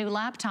need in a new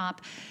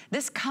laptop?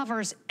 This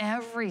covers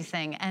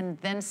everything and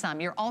then some.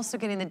 You're also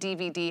getting the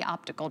DVD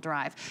optical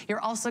drive.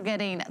 You're also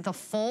getting the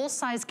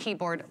full-size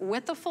keyboard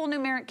with the full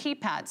numeric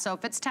keypad. So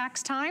if it's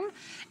tax time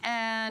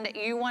and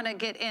you want to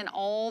get in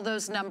all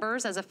those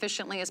numbers as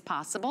efficiently as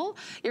possible,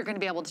 you're going to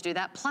be able to do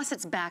that. Plus,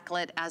 it's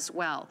backlit as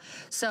well.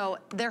 So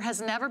there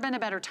has never been a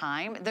better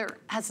time. There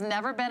has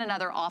never been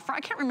another offer. I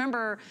can't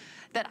remember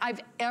that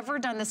I've ever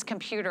done this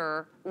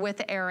computer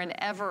with Aaron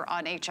ever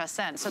on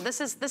HSN. So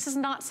this is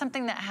not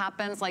something that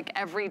happens like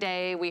every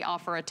day we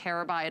offer a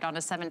terabyte on a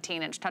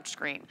 17-inch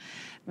touchscreen.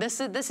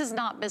 This is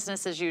not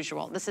business as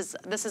usual. This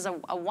is a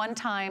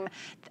one-time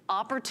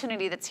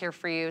opportunity that's here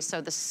for you.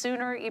 So the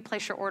sooner you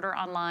place your order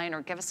online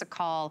or give us a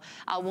call,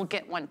 we'll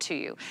get one to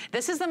you.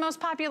 This is the most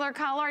popular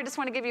color. I just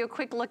want to give you a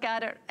quick look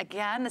at it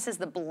again. This is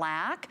the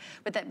black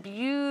with that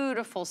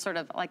beautiful sort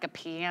of like a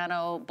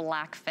piano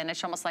black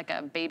finish, almost like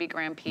a baby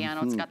grand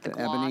piano. It's got the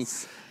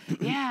gloss.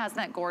 Ebony. Yeah, isn't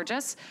that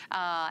gorgeous?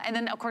 And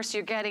then, of course,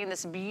 you're getting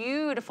this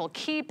beautiful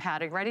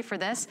keypad. Are you ready for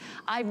this?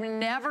 I've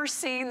never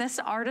seen this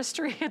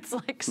artistry. It's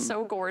like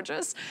so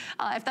gorgeous.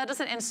 If that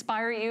doesn't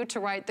inspire you to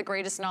write the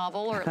greatest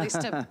novel, or at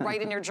least to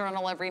write in your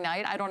journal every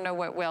night, I don't know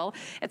what will.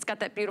 It's got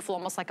that beautiful,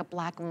 almost like a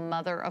black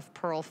mother of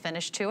pearl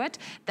finish to it.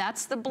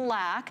 That's the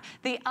black.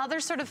 The other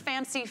sort of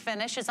fancy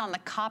finish is on the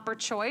copper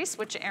choice,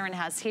 which Aaron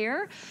has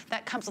here.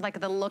 That comes with like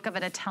the look of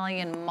an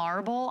Italian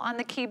marble on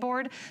the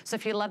keyboard. So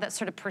if you love that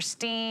sort of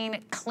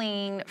pristine,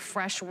 clean,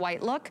 fresh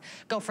white look,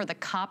 go for the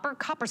copper.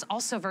 Copper's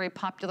also very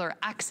popular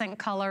accent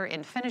color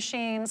in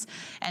finishings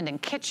and in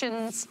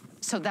kitchens.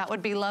 So that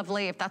would be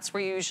lovely if that's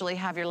where you usually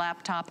have your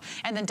laptop.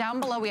 And then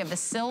down below we have the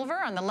silver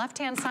on the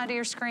left-hand side of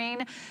your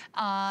screen.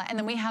 And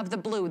then we have the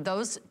blue.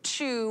 Those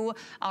two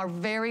are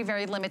very,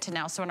 very limited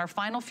now. So in our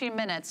final few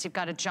minutes, you've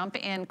got to jump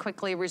in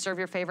quickly, reserve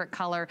your favorite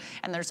color.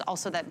 And there's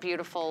also that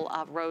beautiful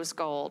rose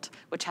gold,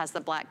 which has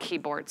the black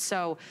keyboard.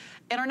 So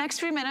in our next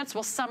few minutes,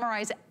 we'll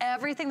summarize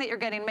everything that you're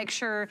getting. Make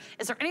sure,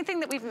 is there anything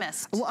that we've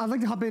missed? Well, I'd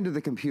like to hop into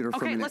the computer for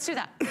a minute. Okay, let's do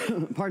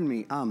that. Pardon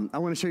me. I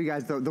want to show you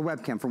guys the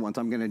webcam for once.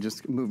 I'm going to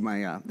just move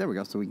my, there we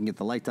go, so we can get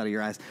the lights out of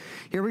your eyes.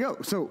 Here we go.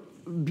 So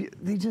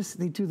they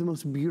do the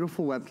most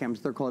beautiful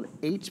webcams. They're called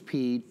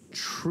HP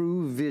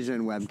True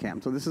Vision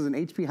webcam. So this is an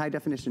HP high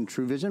definition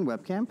True Vision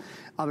webcam.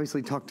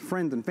 Obviously talk to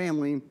friends and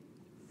family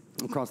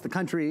across the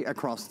country,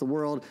 across the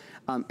world.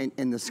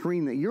 And the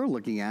screen that you're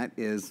looking at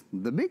is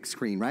the big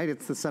screen, right?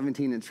 It's the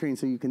 17-inch screen,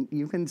 so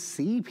you can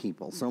see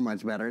people so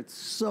much better. It's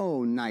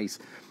so nice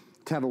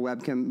to have a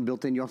webcam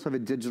built in. You also have a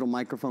digital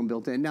microphone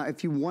built in. Now,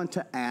 if you want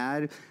to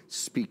add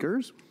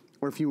speakers,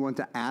 or if you want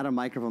to add a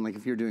microphone, like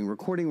if you're doing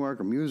recording work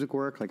or music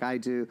work like I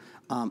do,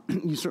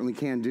 you certainly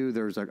can do.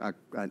 There's an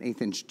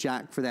 1/8-inch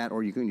jack for that,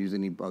 or you can use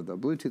any of the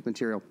Bluetooth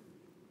material,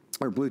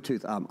 or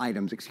Bluetooth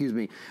items, excuse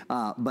me,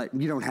 but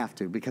you don't have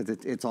to because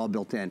it's all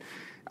built in.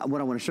 What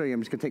I want to show you,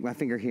 I'm just going to take my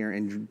finger here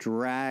and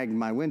drag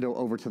my window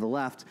over to the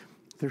left.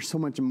 There's so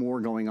much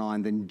more going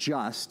on than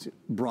just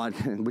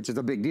broadcast, which is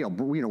a big deal.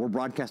 You know, we're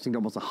broadcasting to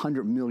almost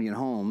 100 million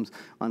homes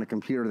on a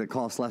computer that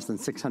costs less than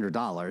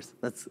 $600.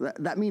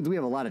 That means we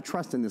have a lot of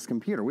trust in this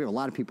computer. We have a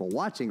lot of people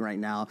watching right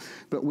now,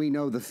 but we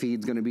know the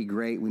feed's going to be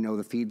great. We know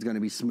the feed's going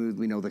to be smooth.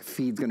 We know the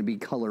feed's going to be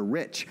color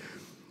rich.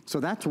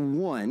 So that's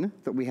one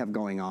that we have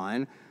going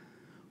on.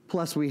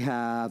 Plus we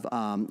have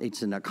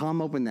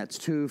HSN.com open, that's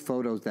 2,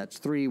 photos, that's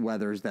 3,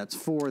 weathers, that's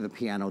 4, the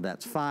piano,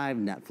 that's 5,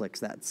 Netflix,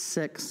 that's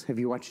 6. Have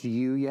you watched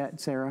You yet,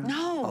 Sarah?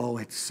 No. Oh,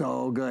 it's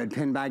so good.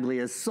 Penn Bagley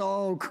is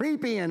so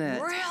creepy in it.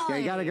 Really? Yeah,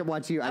 you gotta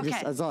watch You. Okay.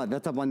 I saw it,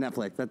 that's up on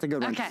Netflix. That's a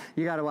good one. Okay.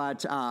 You gotta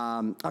watch,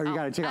 or you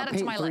gotta check out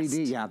Paint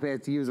 3D. Yeah,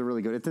 You's are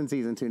really good. It's in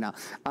season 2 now.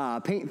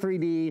 Paint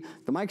 3D,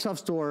 the Microsoft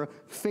Store,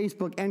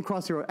 Facebook, and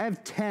Cross Zero. I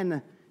have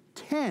 10,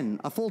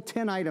 a full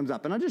 10 items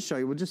up. And I'll just show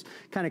you, we'll just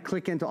kind of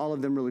click into all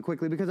of them really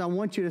quickly because I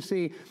want you to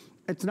see,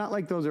 it's not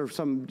like those are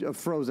some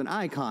frozen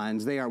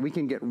icons. They are, we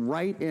can get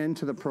right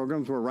into the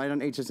programs. We're right on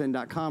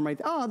hsn.com,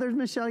 right? Oh, there's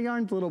Michelle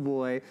Yarn's little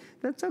boy.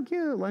 That's so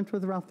cute, Lunch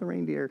with Ralph the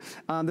Reindeer.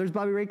 There's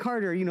Bobby Ray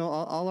Carter, you know,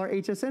 all our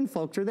HSN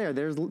folks are there.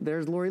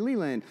 There's Lori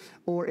Leland.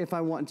 Or if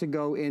I want to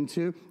go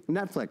into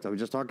Netflix, I was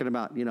just talking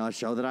about, you know, a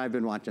show that I've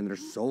been watching.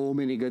 There's so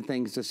many good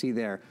things to see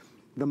there.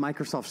 The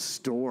Microsoft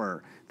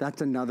Store,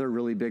 that's another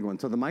really big one.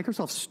 So the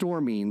Microsoft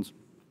Store means,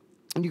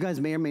 and you guys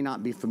may or may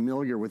not be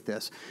familiar with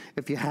this,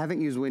 if you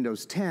haven't used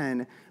Windows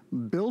 10,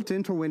 built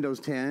into Windows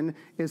 10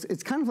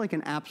 it's kind of like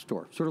an app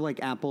store, sort of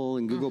like Apple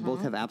and Google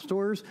both have app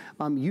stores.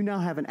 You now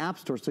have an app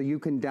store so you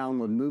can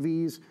download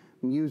movies,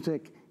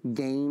 music,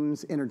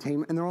 games,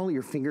 entertainment, and they're all at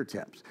your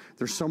fingertips.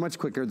 They're so much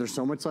quicker, they're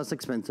so much less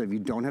expensive. You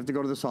don't have to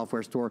go to the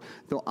software store.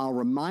 Though I'll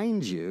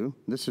remind you,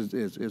 this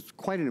is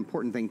quite an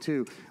important thing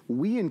too,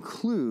 we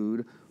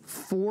include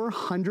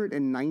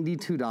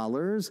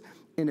 $492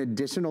 in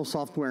additional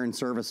software and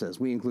services.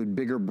 We include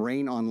Bigger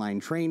Brain online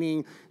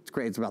training. It's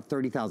great, it's about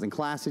 30,000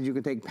 classes you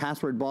can take.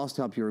 Password Boss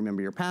to help you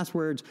remember your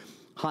passwords.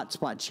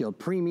 Hotspot Shield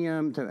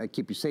Premium to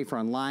keep you safer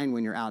online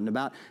when you're out and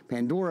about.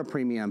 Pandora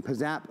Premium.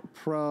 Pizzap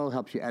Pro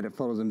helps you edit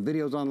photos and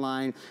videos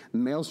online.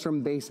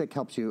 Maelstrom Basic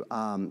helps you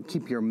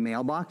keep your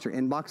mailbox, your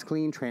inbox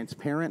clean.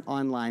 Transparent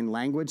Online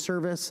Language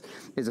Service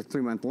is a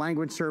 3-month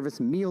language service.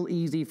 Meal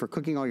Easy for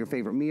cooking all your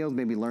favorite meals,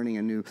 maybe learning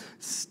a new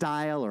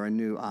style or a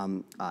new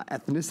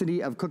ethnicity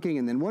of cooking.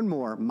 And then one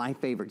more, my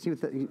favorite. See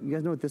what you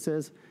guys know what this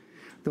is?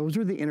 Those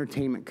are the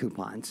entertainment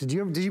coupons. Did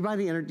you used to buy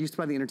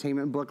the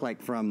entertainment book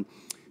like from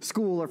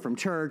school or from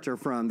church or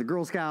from the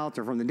Girl Scouts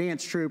or from the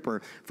dance troupe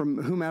or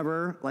from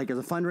whomever, like as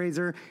a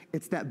fundraiser?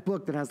 It's that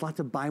book that has lots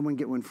of buy one,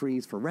 get one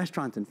frees for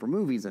restaurants and for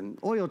movies and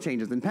oil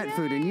changes and pet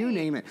food and you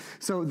name it.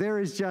 So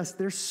there's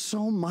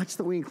so much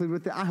that we include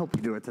with it. I hope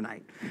you do it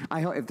tonight.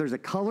 I hope if there's a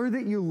color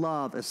that you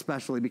love,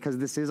 especially because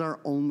this is our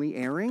only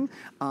airing,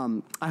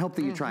 I hope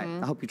that you try it.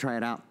 I hope you try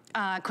it out.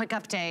 Quick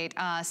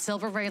update,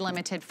 silver very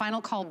limited,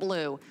 final call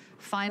blue.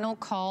 Final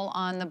call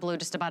on the blue,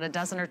 just about a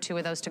dozen or 2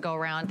 of those to go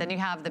around. Then you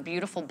have the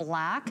beautiful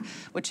black,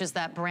 which is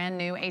that brand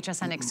new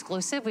HSN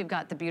exclusive. We've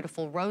got the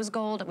beautiful rose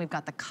gold, and we've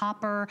got the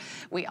copper.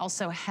 We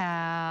also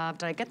have,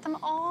 did I get them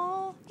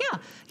all?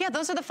 Yeah,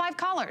 those are the 5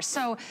 colors.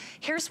 So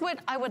here's what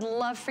I would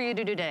love for you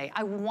to do today.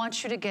 I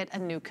want you to get a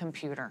new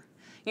computer.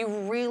 You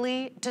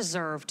really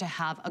deserve to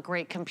have a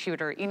great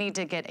computer. You need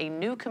to get a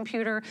new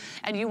computer,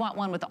 and you want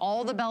one with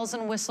all the bells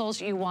and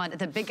whistles. You want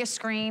the biggest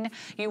screen.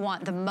 You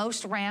want the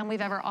most RAM we've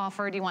ever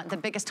offered. You want the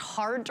biggest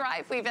hard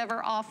drive we've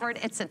ever offered.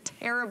 It's a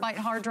terabyte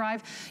hard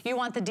drive. You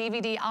want the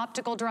DVD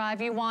optical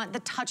drive. You want the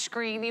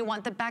touchscreen. You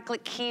want the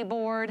backlit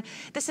keyboard.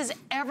 This is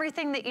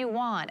everything that you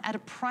want at a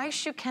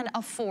price you can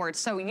afford.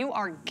 So you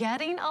are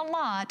getting a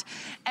lot,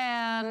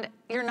 and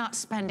you're not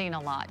spending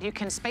a lot. You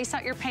can space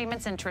out your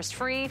payments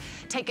interest-free,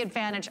 take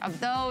advantage advantage of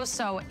those.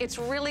 So it's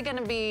really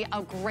gonna be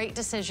a great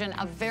decision,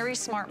 a very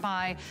smart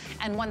buy,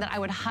 and one that I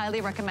would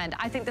highly recommend.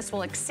 I think this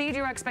will exceed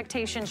your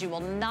expectations. You will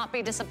not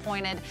be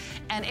disappointed,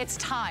 and it's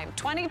time.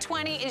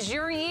 2020 is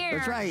your year.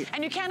 That's right.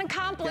 And you can't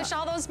accomplish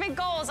all those big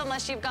goals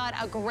unless you've got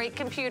a great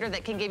computer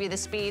that can give you the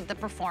speed, the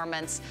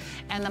performance,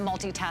 and the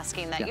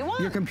multitasking that you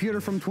want. Your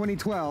computer from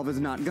 2012 is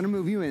not gonna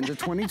move you into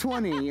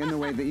 2020 in the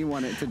way that you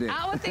want it to do.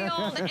 Out with the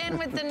old, in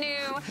with the new.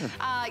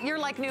 You're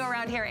like new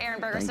around here,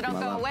 Aaron Berger, so don't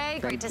go away.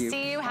 Great to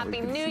see you.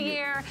 Happy New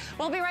Year.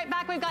 We'll be right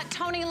back. We've got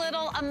Tony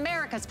Little,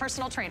 America's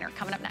personal trainer,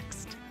 coming up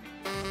next.